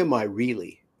who am I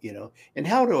really, and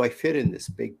how do I fit in this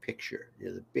big picture,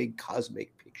 the big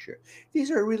cosmic picture? These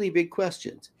are really big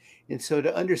questions, and so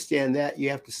to understand that you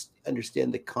have to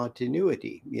understand the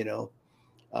continuity, you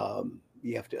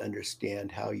have to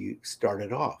understand how you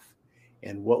started off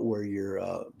and what were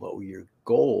your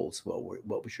goals,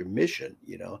 what was your mission,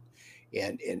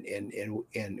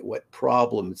 and what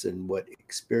problems and what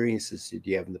experiences did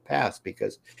you have in the past,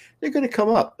 because they're going to come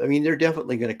up. I mean, they're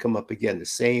definitely going to come up again. The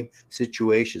same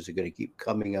situations are going to keep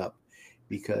coming up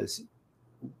because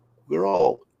we're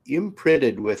all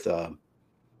imprinted with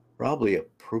probably a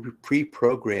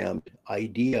pre-programmed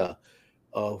idea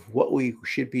of what we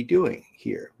should be doing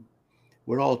here.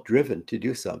 We're all driven to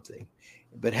do something.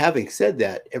 But having said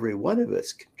that, every one of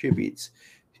us contributes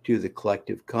to the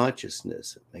collective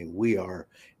consciousness. I mean, we are,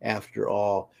 after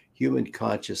all, human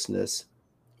consciousness,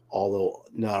 although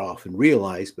not often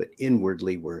realized, but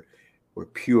inwardly we're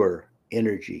pure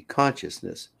energy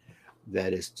consciousness.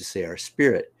 That is to say, our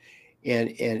spirit.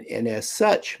 And as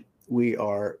such, we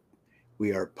are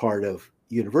part of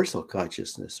universal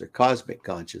consciousness or cosmic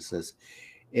consciousness.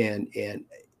 And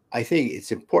I think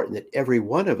it's important that every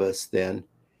one of us then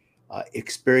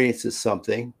experiences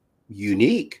something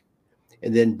unique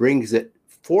and then brings it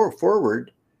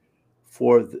forward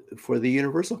for the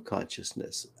universal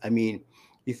consciousness. I mean,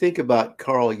 you think about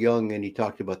Carl Jung, and he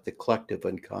talked about the collective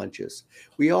unconscious.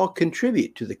 We all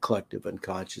contribute to the collective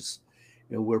unconscious,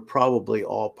 and we're probably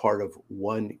all part of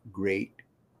one great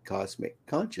cosmic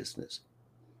consciousness.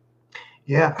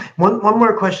 Yeah. One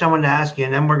more question I wanted to ask you,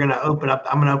 and then we're going to open up.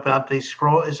 I'm going to open up the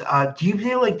scroll. Is do you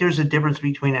feel like there's a difference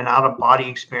between an out of body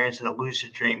experience and a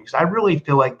lucid dream? Because I really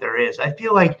feel like there is. I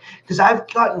feel like because I've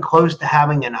gotten close to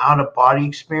having an out of body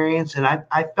experience, and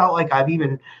I felt like I've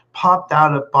even popped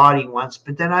out of body once.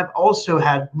 But then I've also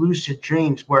had lucid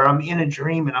dreams where I'm in a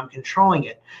dream and I'm controlling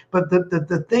it. But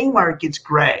the thing where it gets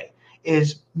gray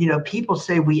is, people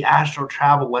say we astral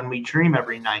travel when we dream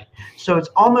every night. So it's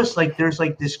almost like there's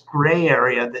like this gray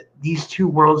area that these two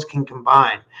worlds can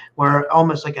combine, where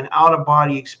almost like an out of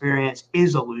body experience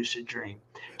is a lucid dream.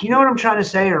 Do you know what I'm trying to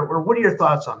say, or what are your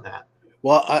thoughts on that?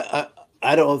 Well,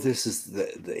 I don't know if this is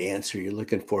the answer you're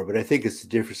looking for, but I think it's the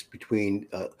difference between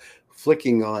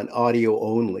flicking on audio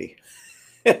only,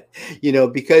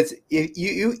 because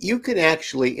you can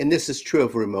actually, and this is true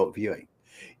of remote viewing,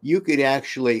 you could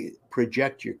actually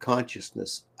project your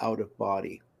consciousness out of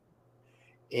body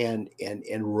and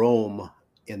roam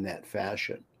in that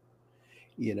fashion,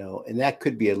 and that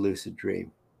could be a lucid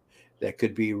dream. That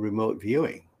could be remote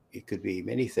viewing. It could be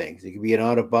many things. It could be an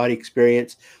out of body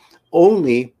experience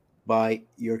only by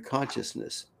your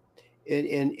consciousness.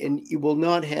 And you will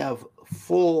not have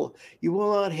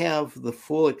the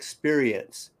full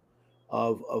experience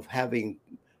of having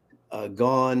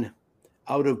gone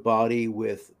out of body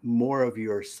with more of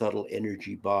your subtle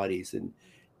energy bodies than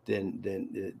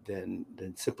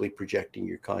simply projecting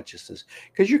your consciousness,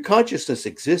 because your consciousness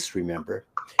exists. Remember,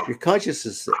 your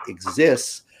consciousness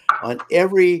exists on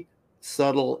every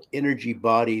subtle energy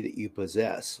body that you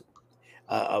possess.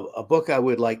 A book I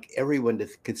would like everyone to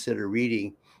consider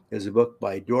reading is a book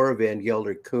by Dora Van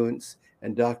Gelder Kuntz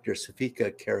and Dr.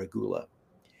 Safika Karagula.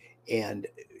 And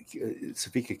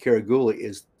Safika Karagula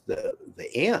is the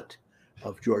aunt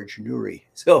of George Nuri.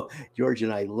 So George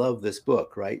and I love this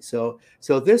book, right? So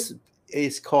this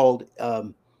is called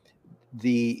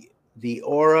the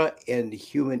aura and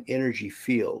human energy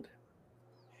field.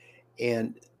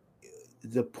 And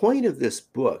the point of this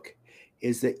book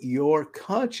is that your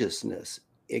consciousness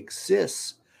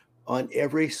exists on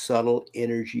every subtle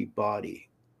energy body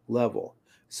level.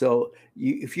 So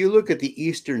if you look at the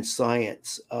Eastern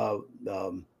science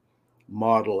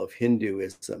model of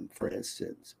Hinduism, for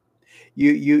instance,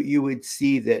 You would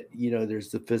see that, there's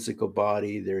the physical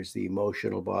body, there's the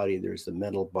emotional body, there's the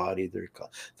mental body, there's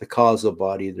the causal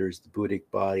body, there's the Buddhic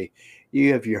body.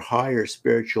 You have your higher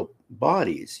spiritual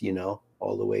bodies,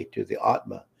 all the way to the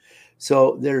Atma.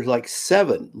 So there's like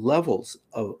 7 levels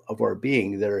of our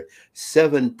being. There are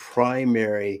 7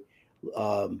 primary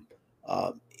um,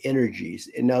 energies,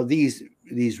 and now these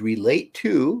relate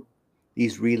to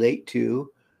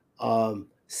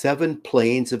 7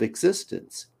 planes of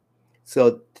existence.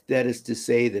 So that is to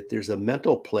say that there's a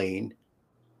mental plane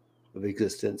of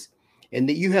existence, and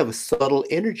that you have a subtle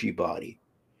energy body.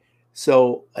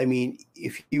 So, I mean,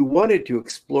 if you wanted to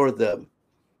explore the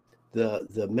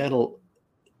mental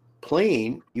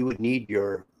plane, you would need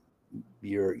you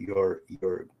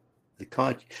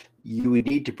would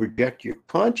need to project your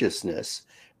consciousness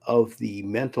of the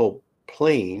mental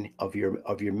plane of your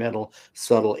mental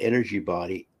subtle energy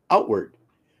body outward.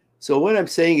 So what I'm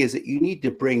saying is that you need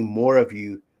to bring more of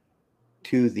you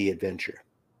to the adventure.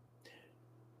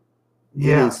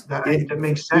 Yeah, that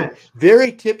makes sense.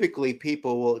 Very typically,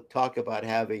 people will talk about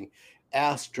having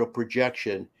astral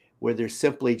projection, where they're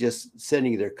simply just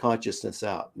sending their consciousness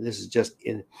out. This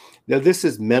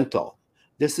is mental.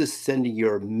 This is sending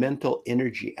your mental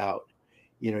energy out.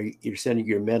 You're sending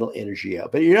your mental energy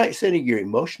out, but you're not sending your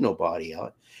emotional body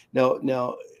out.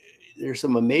 Now, there's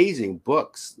some amazing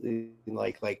books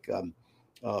like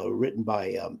written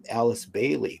by Alice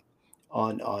Bailey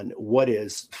on what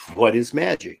is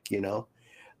magic.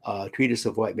 Treatise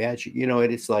of White Magic.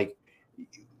 And it's like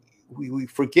we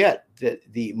forget that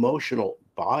the emotional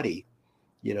body,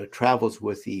 travels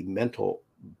with the mental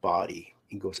body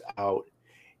and goes out.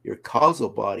 Your causal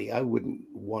body, I wouldn't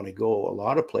want to go a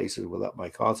lot of places without my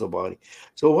causal body.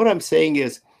 So what I'm saying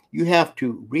is you have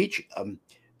to reach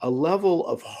a level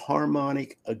of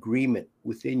harmonic agreement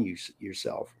within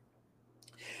yourself.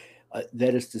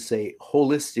 That is to say,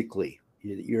 holistically,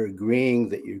 you're agreeing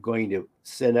that you're going to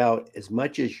send out as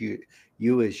much as you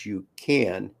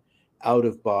can out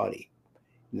of body.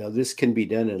 Now, this can be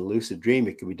done in a lucid dream.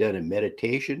 It can be done in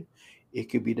meditation. It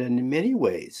could be done in many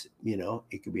ways.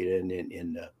 It could be done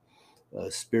in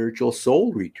spiritual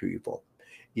soul retrieval.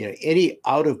 Any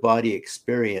out of body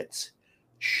experience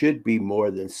should be more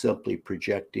than simply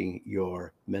projecting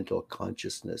your mental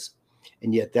consciousness.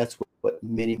 And yet that's what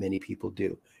many, many people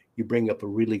do. You bring up a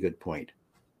really good point.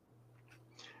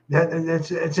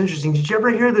 That's interesting. Did you ever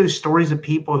hear those stories of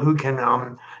people who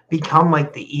can become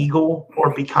like the eagle,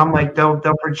 or become like they'll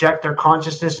project their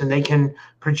consciousness and they can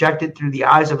project it through the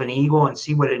eyes of an eagle and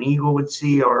see what an eagle would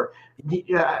see? Or have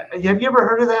you ever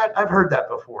heard of that? I've heard that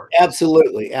before.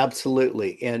 Absolutely,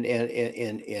 and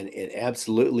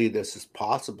absolutely, this is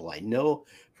possible. I know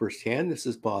firsthand this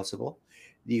is possible.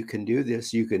 You can do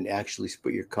this. You can actually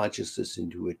put your consciousness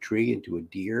into a tree, into a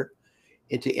deer,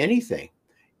 into anything.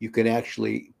 You can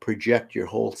actually project your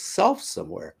whole self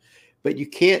somewhere, but you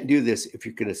can't do this if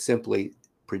you're going to simply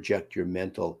project your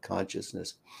mental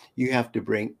consciousness. You have to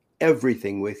bring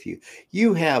everything with you.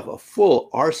 You have a full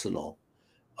arsenal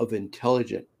of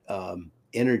intelligent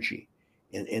energy,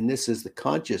 and this is the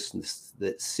consciousness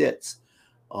that sits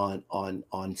on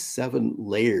 7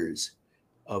 layers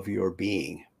of your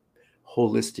being,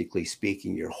 holistically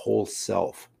speaking, your whole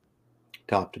self,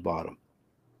 top to bottom.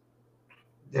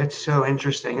 That's so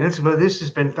interesting. This has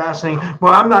been fascinating.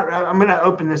 Well, I'm going to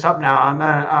open this up now.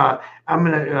 I'm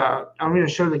going to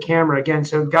show the camera again.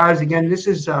 So, guys, again, this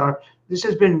has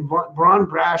been Ron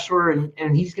Braschler,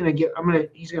 and he's going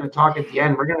to talk at the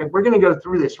end. We're going to go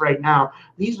through this right now.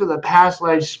 These are the past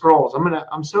life scrolls.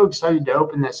 I'm so excited to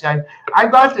open this. I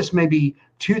got this maybe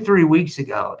 2-3 weeks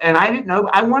ago, and I didn't know.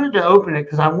 I wanted to open it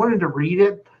because I wanted to read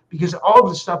it, because all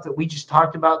the stuff that we just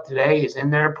talked about today is in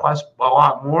there, plus a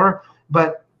lot more.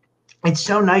 But it's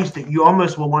so nice that you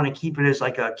almost will want to keep it as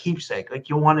like a keepsake. Like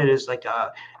you'll want it as like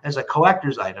as a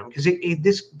collector's item, because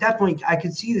this definitely, I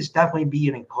could see this definitely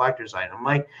being a collector's item.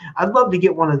 Like, I'd love to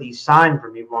get one of these signed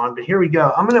from you, Vaughn. But here we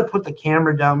go. I'm going to put the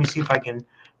camera down. Let me see if I can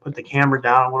put the camera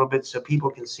down a little bit so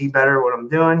people can see better what I'm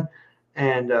doing.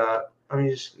 And I'm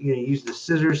just use the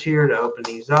scissors here to open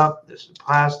these up. This is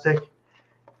plastic.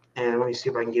 And let me see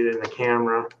if I can get it in the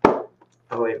camera.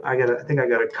 Oh wait, I think I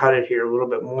gotta cut it here a little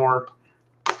bit more.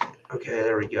 Okay,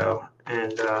 there we go.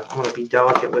 And I want to be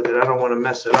delicate with it. I don't want to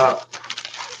mess it up.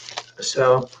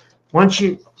 So once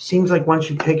you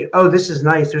take it, oh, this is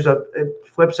nice. It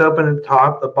flips open at the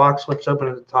top. The box flips open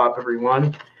at the top,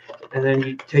 everyone. And then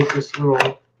you take this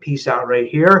little piece out right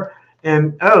here.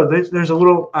 And oh, there's a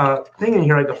little thing in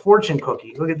here, like a fortune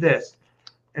cookie. Look at this.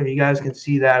 If you guys can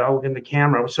see that, I'll look in the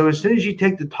camera. So as soon as you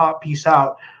take the top piece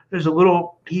out, there's a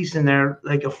little piece in there,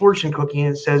 like a fortune cookie,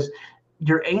 and it says,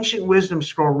 Your ancient wisdom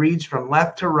scroll reads from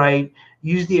left to right.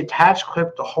 Use the attached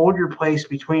clip to hold your place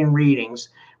between readings.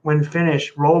 When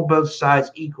finished, roll both sides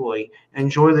equally.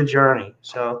 Enjoy the journey.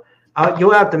 So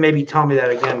you'll have to maybe tell me that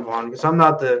again, Vaughn, because I'm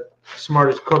not the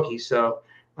smartest cookie. So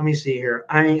let me see here.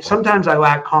 I mean, sometimes I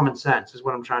lack common sense, is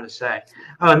what I'm trying to say.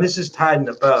 Oh, and this is tied in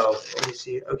the bow. Let me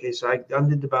see. Okay, so I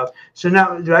undid the bow. So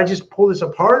now, do I just pull this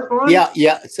apart, Vaughn?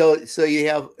 Yeah. So you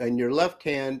have in your left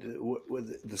hand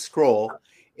with the scroll,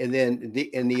 and then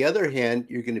in the other hand,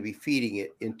 you're going to be feeding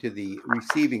it into the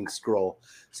receiving scroll.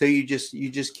 So you just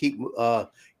keep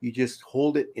you just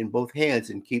hold it in both hands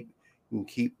and keep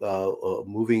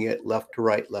moving it left to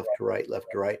right, left to right, left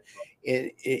to right,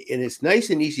 and it's nice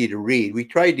and easy to read. We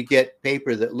tried to get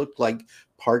paper that looked like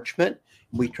parchment.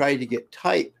 We tried to get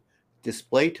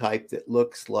display type that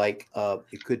looks like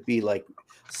it could be like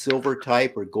silver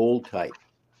type or gold type.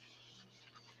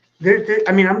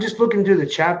 I mean, I'm just looking through the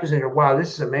chapters in here. Wow,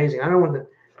 this is amazing. I don't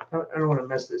want to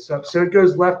mess this up. So it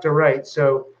goes left to right.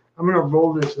 So I'm going to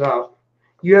roll this up.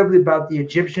 You have about the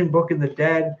Egyptian Book of the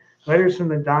Dead, Letters from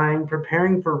the Dying,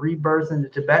 Preparing for Rebirth in the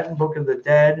Tibetan Book of the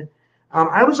Dead.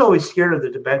 I was always scared of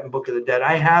the Tibetan Book of the Dead.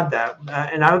 I had that,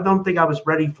 and I don't think I was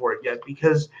ready for it yet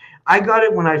because I got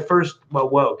it when I first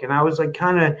awoke, and I was like,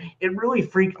 it really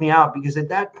freaked me out because at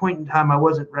that point in time, I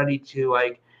wasn't ready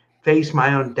to face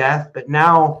my own death. But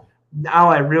now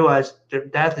I realize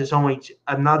that death is only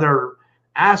another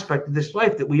aspect of this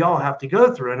life that we all have to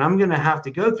go through, and I'm going to have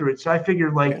to go through it. So I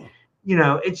figured,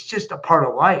 it's just a part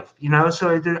of life,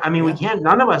 So we can't.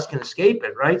 None of us can escape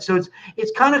it, right? So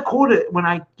it's kind of cool when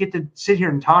I get to sit here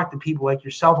and talk to people like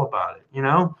yourself about it,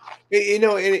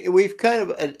 And we've kind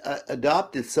of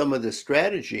adopted some of the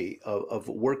strategy of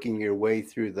working your way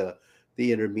through the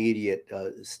intermediate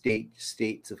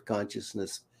states of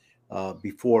consciousness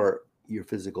before your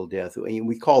physical death. I mean,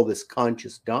 we call this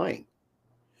conscious dying,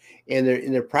 and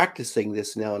they're practicing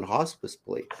this now in hospice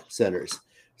centers.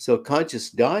 So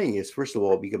conscious dying is, first of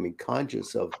all, becoming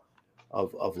conscious of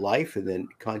life, and then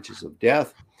conscious of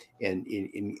death, and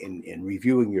in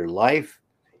reviewing your life,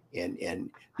 and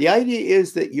the idea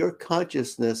is that your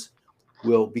consciousness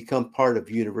will become part of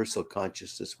universal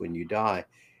consciousness when you die,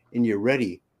 and you're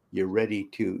ready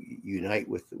to unite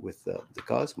with the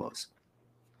cosmos.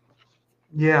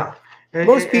 Yeah.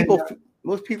 Most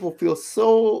people feel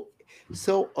so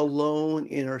alone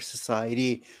in our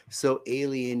society, so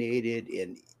alienated,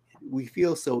 and we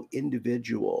feel so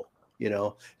individual.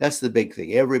 That's the big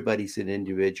thing. Everybody's an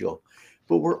individual,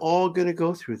 but we're all going to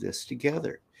go through this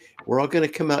together. We're all going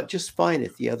to come out just fine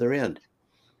at the other end.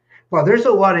 Well, there's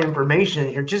a lot of information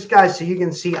here. Just guys, so you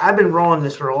can see, I've been rolling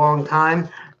this for a long time.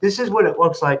 This is what it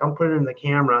looks like. I'm putting it in the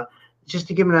camera. Just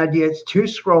to give an idea, it's 2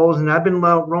 scrolls, and I've been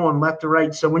rolling left to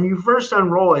right. So when you first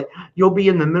unroll it, you'll be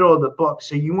in the middle of the book.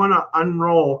 So you want to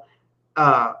unroll.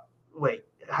 Wait,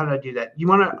 how did I do that? You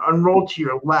want to unroll to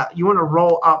your left. You want to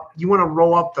roll up. You want to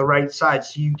roll up the right side,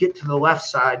 so you get to the left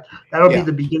side. That'll be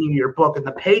the beginning of your book, and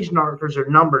the page markers are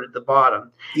numbered at the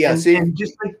bottom. Yeah. And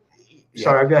just like,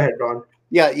 sorry, go ahead, Ron.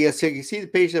 Yeah. So you see the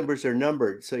page numbers are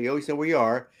numbered, so you always know where you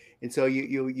are, and so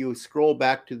you scroll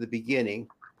back to the beginning.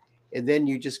 And then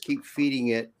you just keep feeding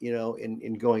it,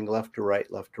 in going left to right,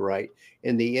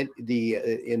 and the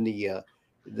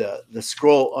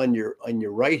scroll on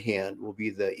your right hand will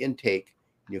be the intake.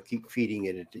 You'll keep feeding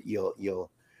it.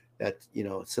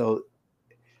 So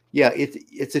yeah,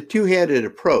 it's a two-handed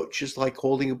approach, just like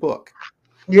holding a book.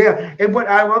 Yeah, and what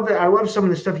I love I love some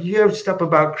of the stuff. You have stuff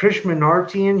about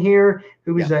Krishnamurti in here,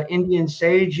 who is an Indian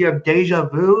sage. You have Deja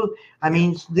Vu. I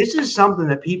mean, this is something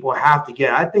that people have to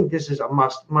get. I think this is a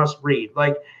must read.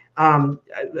 Like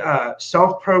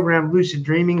self-programmed lucid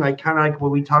dreaming, like kind of like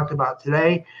what we talked about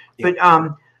today. Yeah.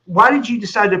 But why did you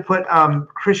decide to put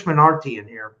Krishnamurti in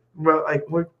here? Well,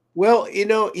 well,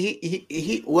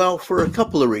 for a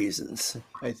couple of reasons.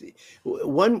 I think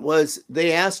one was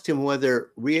they asked him whether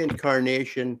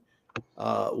reincarnation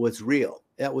was real.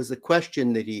 That was the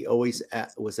question that he always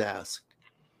was asked.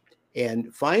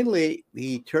 And finally,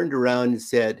 he turned around and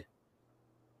said,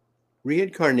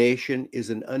 reincarnation is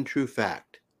an untrue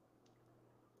fact.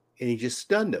 And he just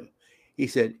stunned him. He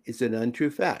said, it's an untrue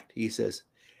fact. He said,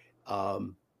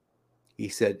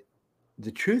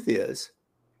 the truth is,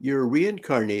 you're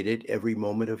reincarnated every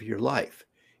moment of your life.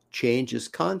 Change is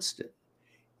constant.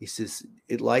 He says,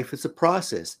 life is a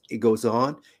process. It goes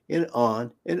on and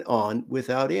on and on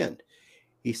without end.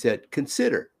 He said,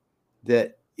 consider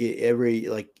that every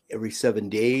 7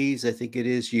 days, I think it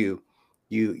is,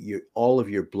 all of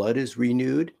your blood is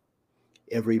renewed.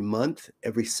 Every month,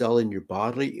 every cell in your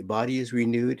body is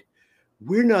renewed.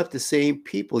 We're not the same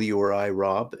people, you or I,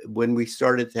 Rob, when we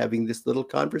started having this little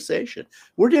conversation.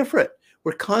 We're different.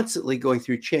 we're constantly going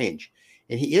through change.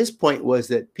 And his point was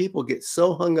that people get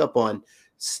so hung up on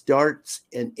starts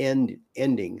and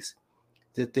endings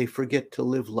that they forget to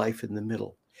live life in the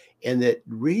middle, and that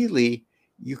really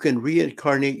you can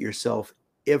reincarnate yourself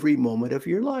every moment of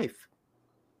your life.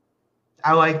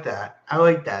 I like that. I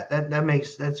like that.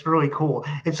 That's really cool.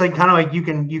 It's like kind of like you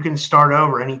can start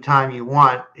over anytime you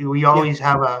want. We can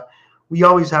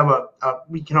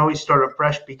always start a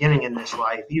fresh beginning in this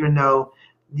life, even though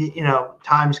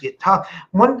times get tough.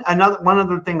 One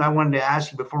other thing I wanted to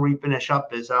ask you before we finish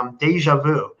up is deja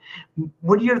vu.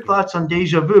 What are your thoughts on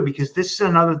deja vu? Because this is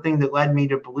another thing that led me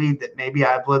to believe that maybe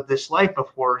I've lived this life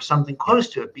before or something close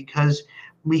to it, because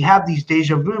we have these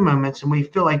deja vu moments and we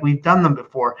feel like we've done them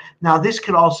before. Now, this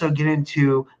could also get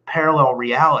into parallel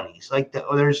realities. Like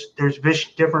there's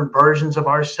different versions of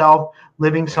ourselves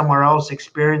living somewhere else,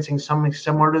 experiencing something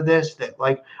similar to this, that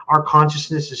like our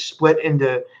consciousness is split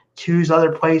into choose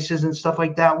other places and stuff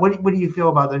like that. What do you feel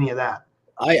about any of that?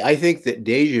 I think that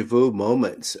deja vu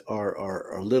moments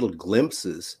are little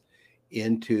glimpses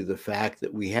into the fact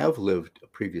that we have lived a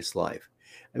previous life.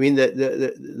 I mean,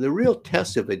 the real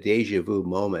test of a deja vu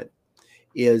moment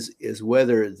is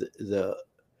whether the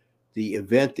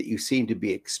event that you seem to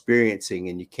be experiencing,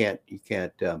 and you can't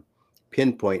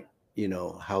pinpoint,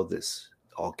 how this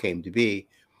all came to be,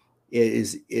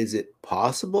 is it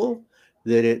possible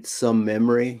that it's some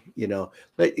memory?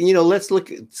 Let's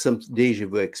look at some deja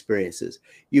vu experiences.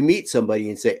 You meet somebody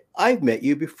and say, I've met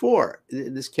you before,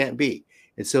 this can't be.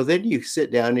 And so then you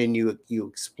sit down and you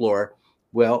explore,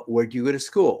 well, where'd you go to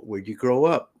school, where'd you grow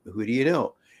up, who do you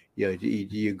know? Do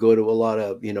you go to a lot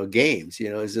of games,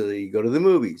 so you go to the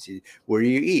movies, where do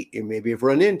you eat, and maybe I've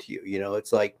run into you,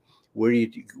 it's like, where do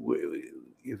you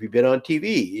have you been on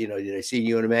TV, did I see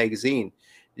you in a magazine,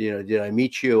 did I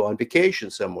meet you on vacation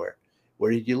somewhere?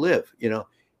 Where did you live?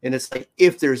 And it's like,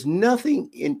 if there's nothing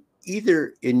in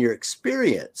either in your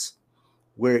experience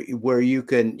where you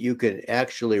can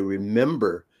actually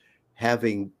remember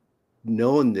having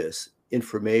known this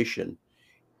information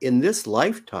in this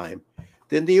lifetime,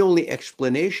 then the only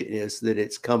explanation is that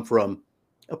it's come from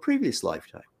a previous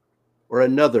lifetime or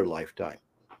another lifetime.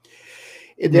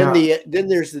 And then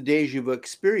there's the deja vu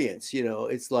experience.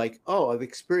 It's like, oh, I've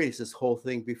experienced this whole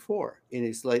thing before. And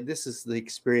it's like, this is the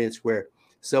experience where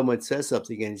someone says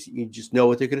something and you just know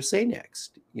what they're going to say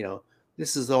next.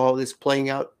 This is all this playing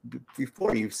out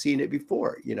before. You've seen it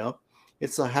before.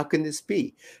 It's like, how can this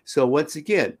be? So once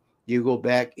again, you go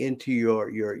back into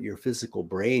your physical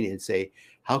brain and say,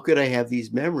 how could I have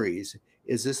these memories?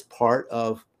 Is this part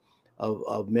of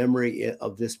memory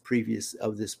of this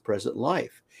present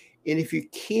life? And if you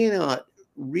cannot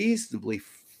reasonably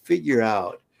figure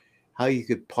out how you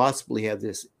could possibly have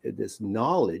this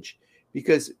knowledge,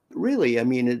 because really, I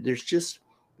mean, there's just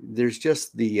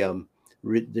the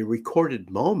recorded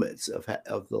moments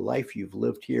of the life you've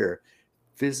lived here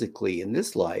physically in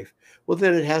this life, well,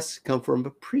 then it has to come from a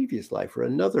previous life or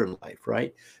another life,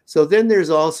 right? So then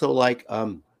there's also like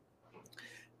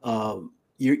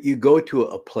you go to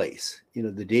a place,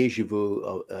 the deja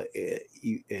vu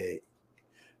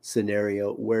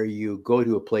scenario, where you go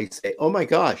to a place, say, oh my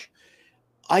gosh,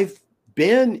 I've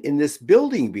been in this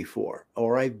building before,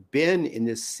 or I've been in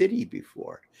this city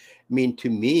before. I mean, to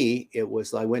me, it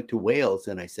was, I went to Wales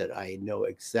and I said, I know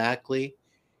exactly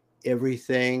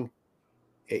everything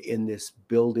in this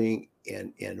building,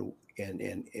 and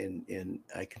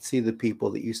I can see the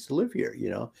people that used to live here.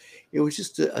 It was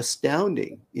just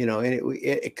astounding. And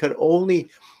it could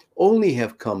only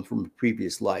have come from a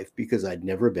previous life, because I'd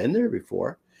never been there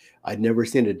before. I'd never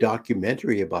seen a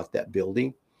documentary about that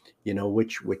building,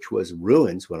 which was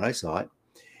ruins when I saw it.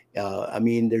 I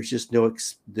mean, there's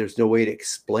no way to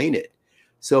explain it.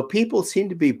 So people seem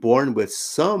to be born with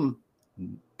some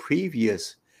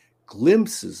previous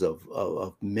glimpses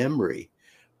of memory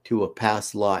to a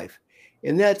past life,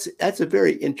 and that's a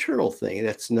very internal thing.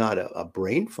 That's not a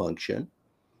brain function.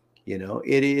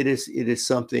 It is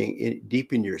something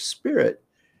deep in your spirit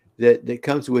that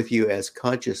comes with you as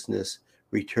consciousness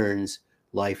returns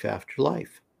life after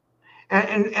life.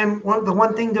 And the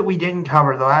one thing that we didn't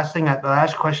cover, the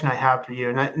last question I have for you,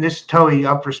 and this is totally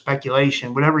up for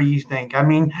speculation, whatever you think. I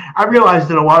mean, I realize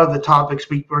that a lot of the topics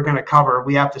we're going to cover,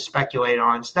 we have to speculate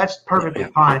on, so that's perfectly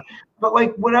fine. But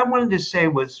like, what I wanted to say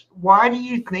was, why do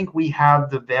you think we have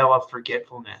the veil of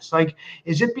forgetfulness? Like,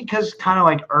 is it because kind of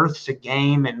like Earth's a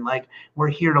game, and like we're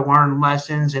here to learn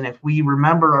lessons, and if we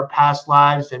remember our past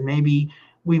lives, then maybe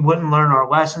we wouldn't learn our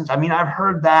lessons. I mean, I've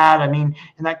heard that. I mean,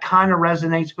 and that kind of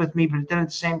resonates with me. But then at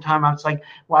the same time, I was like,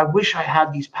 well, I wish I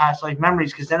had these past life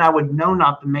memories, because then I would know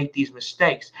not to make these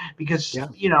mistakes. Because, Yeah.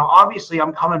 obviously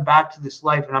I'm coming back to this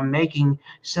life and I'm making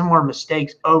similar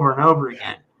mistakes over and over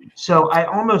again. So I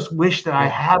almost wish that I Yeah.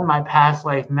 had my past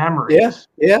life Yeah. memories.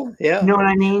 Yeah. You Yeah. know what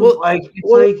I mean? Well, Like, it's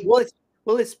well,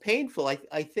 like, it's painful.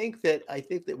 I think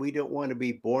that we don't want to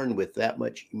be born with that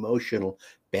much emotional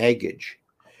baggage.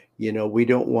 We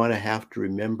don't want to have to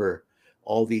remember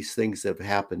all these things that have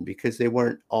happened because they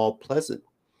weren't all pleasant.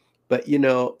 But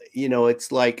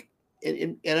it's like,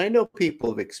 and I know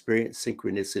people have experienced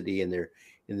synchronicity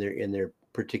in their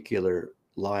particular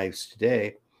lives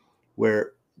today,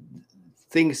 where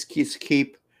things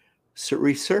keep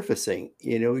resurfacing.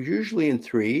 Usually in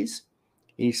threes,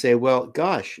 and you say, well,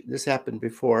 gosh, this happened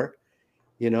before.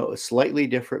 Slightly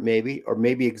different, maybe, or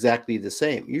maybe exactly the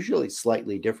same. Usually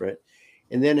slightly different,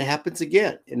 and then it happens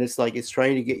again, and it's like it's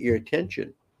trying to get your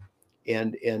attention.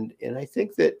 And I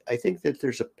think that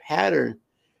there's a pattern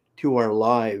to our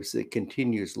lives that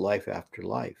continues life after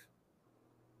life.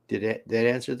 Did that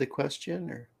answer the question?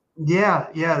 Or yeah,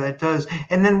 that does.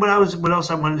 And then what else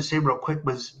I wanted to say real quick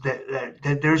was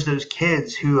that there's those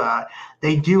kids who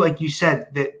they do, like you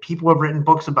said, that people have written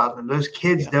books about them. Those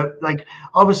kids yeah, that, like,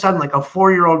 all of a sudden, like a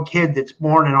 4-year-old kid that's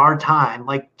born in our time,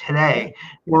 like yeah, today,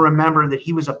 will yeah, remember that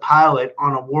he was a pilot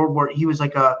on a World War. He was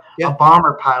like a yeah,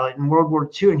 bomber pilot in World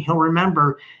War II, and he'll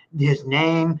remember his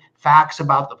name, facts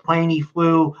about the plane he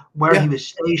flew, where he yeah, was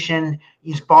stationed,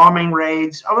 these bombing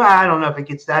raids. Oh, I don't know if it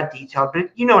gets that detailed, but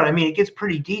you know what I mean. It gets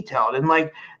pretty detailed, and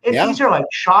like yeah. these are like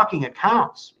shocking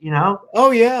accounts.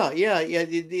 Oh yeah, yeah, yeah.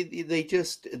 They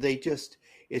just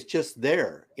it's just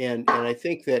there, and I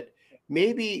think that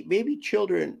maybe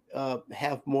children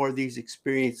have more of these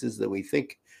experiences than we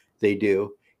think they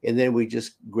do, and then we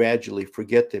just gradually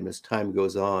forget them as time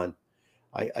goes on.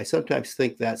 I sometimes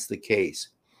think that's the case,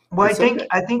 Well, and I think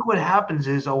sometimes, I think what happens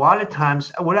is a lot of times,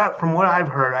 from what I've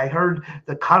heard, I heard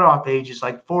the cutoff age is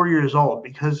like 4 years old,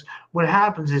 because what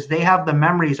happens is they have the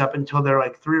memories up until they're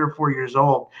like 3 or 4 years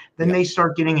old. Then yeah, they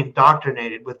start getting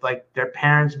indoctrinated with like their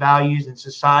parents' values and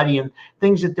society and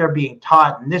things that they're being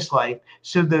taught in this life,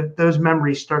 so that those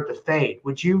memories start to fade.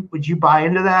 Would you buy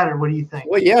into that, or what do you think?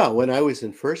 well, yeah. When I was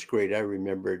in first grade, I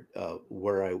remembered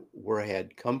where I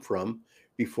had come from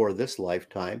before this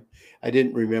lifetime. I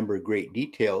didn't remember great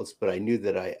details, but I knew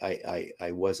that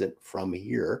I wasn't from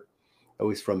here. I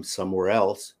was from somewhere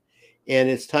else. And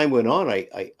as time went on, I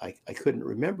couldn't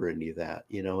remember any of that,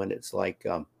 and it's like,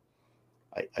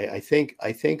 I think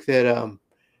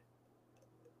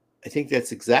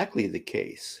that's exactly the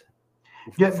case.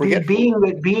 Yeah, Forgetful.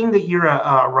 being that you're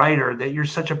a writer, that you're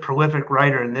such a prolific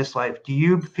writer in this life, do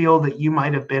you feel that you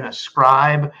might have been a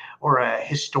scribe or a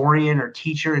historian or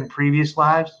teacher in previous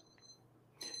lives?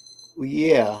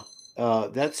 Yeah,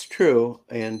 that's true.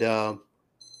 And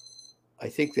I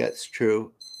think that's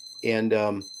true. And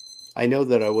I know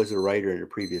that I was a writer in a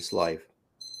previous life.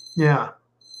 Yeah,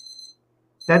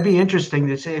 that'd be interesting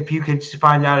to say if you could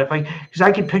find out, if, like, because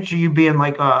I could picture you being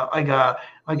like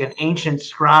an ancient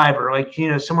scribe, or like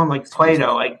someone like Excuse Plato,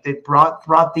 me. like that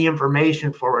brought the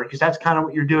information forward, because that's kind of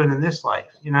what you're doing in this life,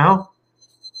 you know?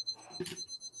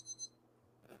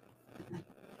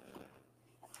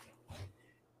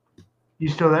 You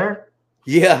still there?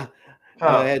 Yeah, I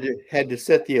Oh. had to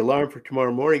set the alarm for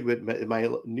tomorrow morning, but my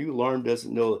new alarm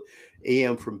doesn't know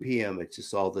AM from PM. It's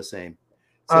just all the same.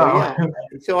 So Oh. yeah,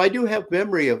 so I do have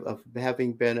memory of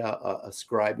having been a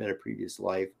scribe in a previous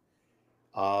life,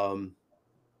 um,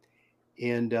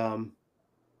 and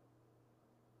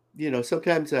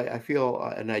sometimes I feel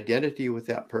an identity with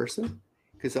that person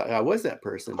because I was that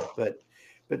person. But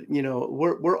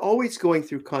we're always going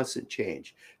through constant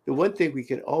change. The one thing we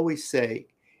can always say,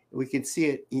 we can see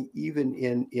it even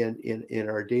in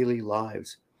our daily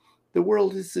lives. The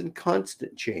world is in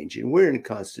constant change, and we're in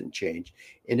constant change,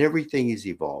 and everything is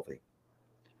evolving.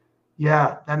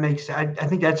 Yeah, that makes. I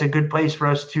think that's a good place for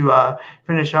us to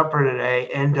finish up for today.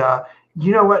 And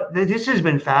you know what? This has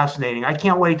been fascinating. I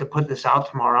can't wait to put this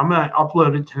out tomorrow. I'm gonna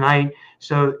upload it tonight.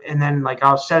 So, and then like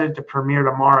I'll set it to premiere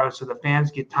tomorrow, so the fans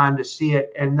get time to see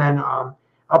it. And then I'll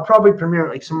probably premiere it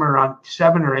like somewhere around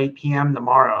 7 or 8 p.m.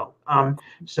 tomorrow.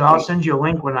 So I'll Great, send you a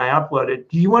link when I upload it.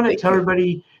 Do you want to thank tell you.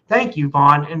 everybody? Thank you,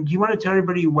 Vaughn. And do you want to tell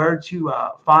everybody where to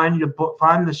find the book,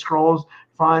 find the scrolls,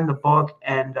 find the book,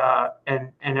 and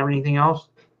everything else?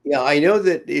 Yeah, I know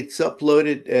that it's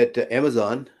uploaded at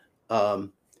Amazon,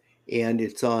 and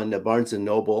it's on Barnes and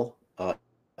Noble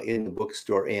in the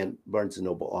bookstore and Barnes and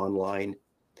Noble online.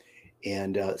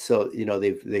 And so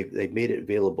they've made it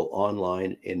available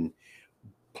online, and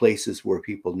places where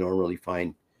people normally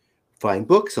find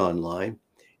books online.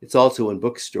 It's also in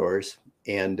bookstores,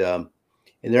 and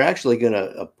they're actually going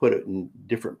to put it in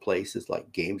different places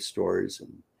like game stores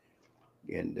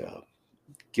and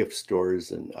gift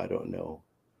stores, and I don't know,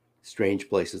 strange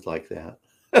places like that.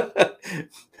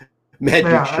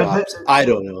 Magic shops. I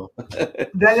don't know.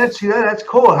 That's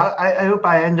cool. I hope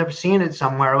I end up seeing it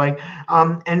somewhere. Like,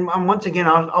 and once again,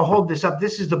 I'll hold this up.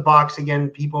 This is the box again,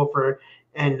 people,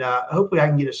 and hopefully I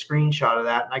can get a screenshot of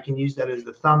that and I can use that as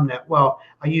the thumbnail. Well,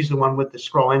 I use the one with the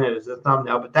scroll in it as the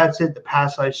thumbnail, but that's it. The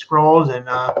past life scrolls,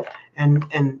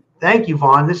 and thank you,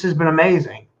 Vaughn. This has been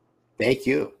amazing. Thank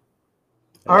you.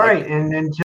 All right, and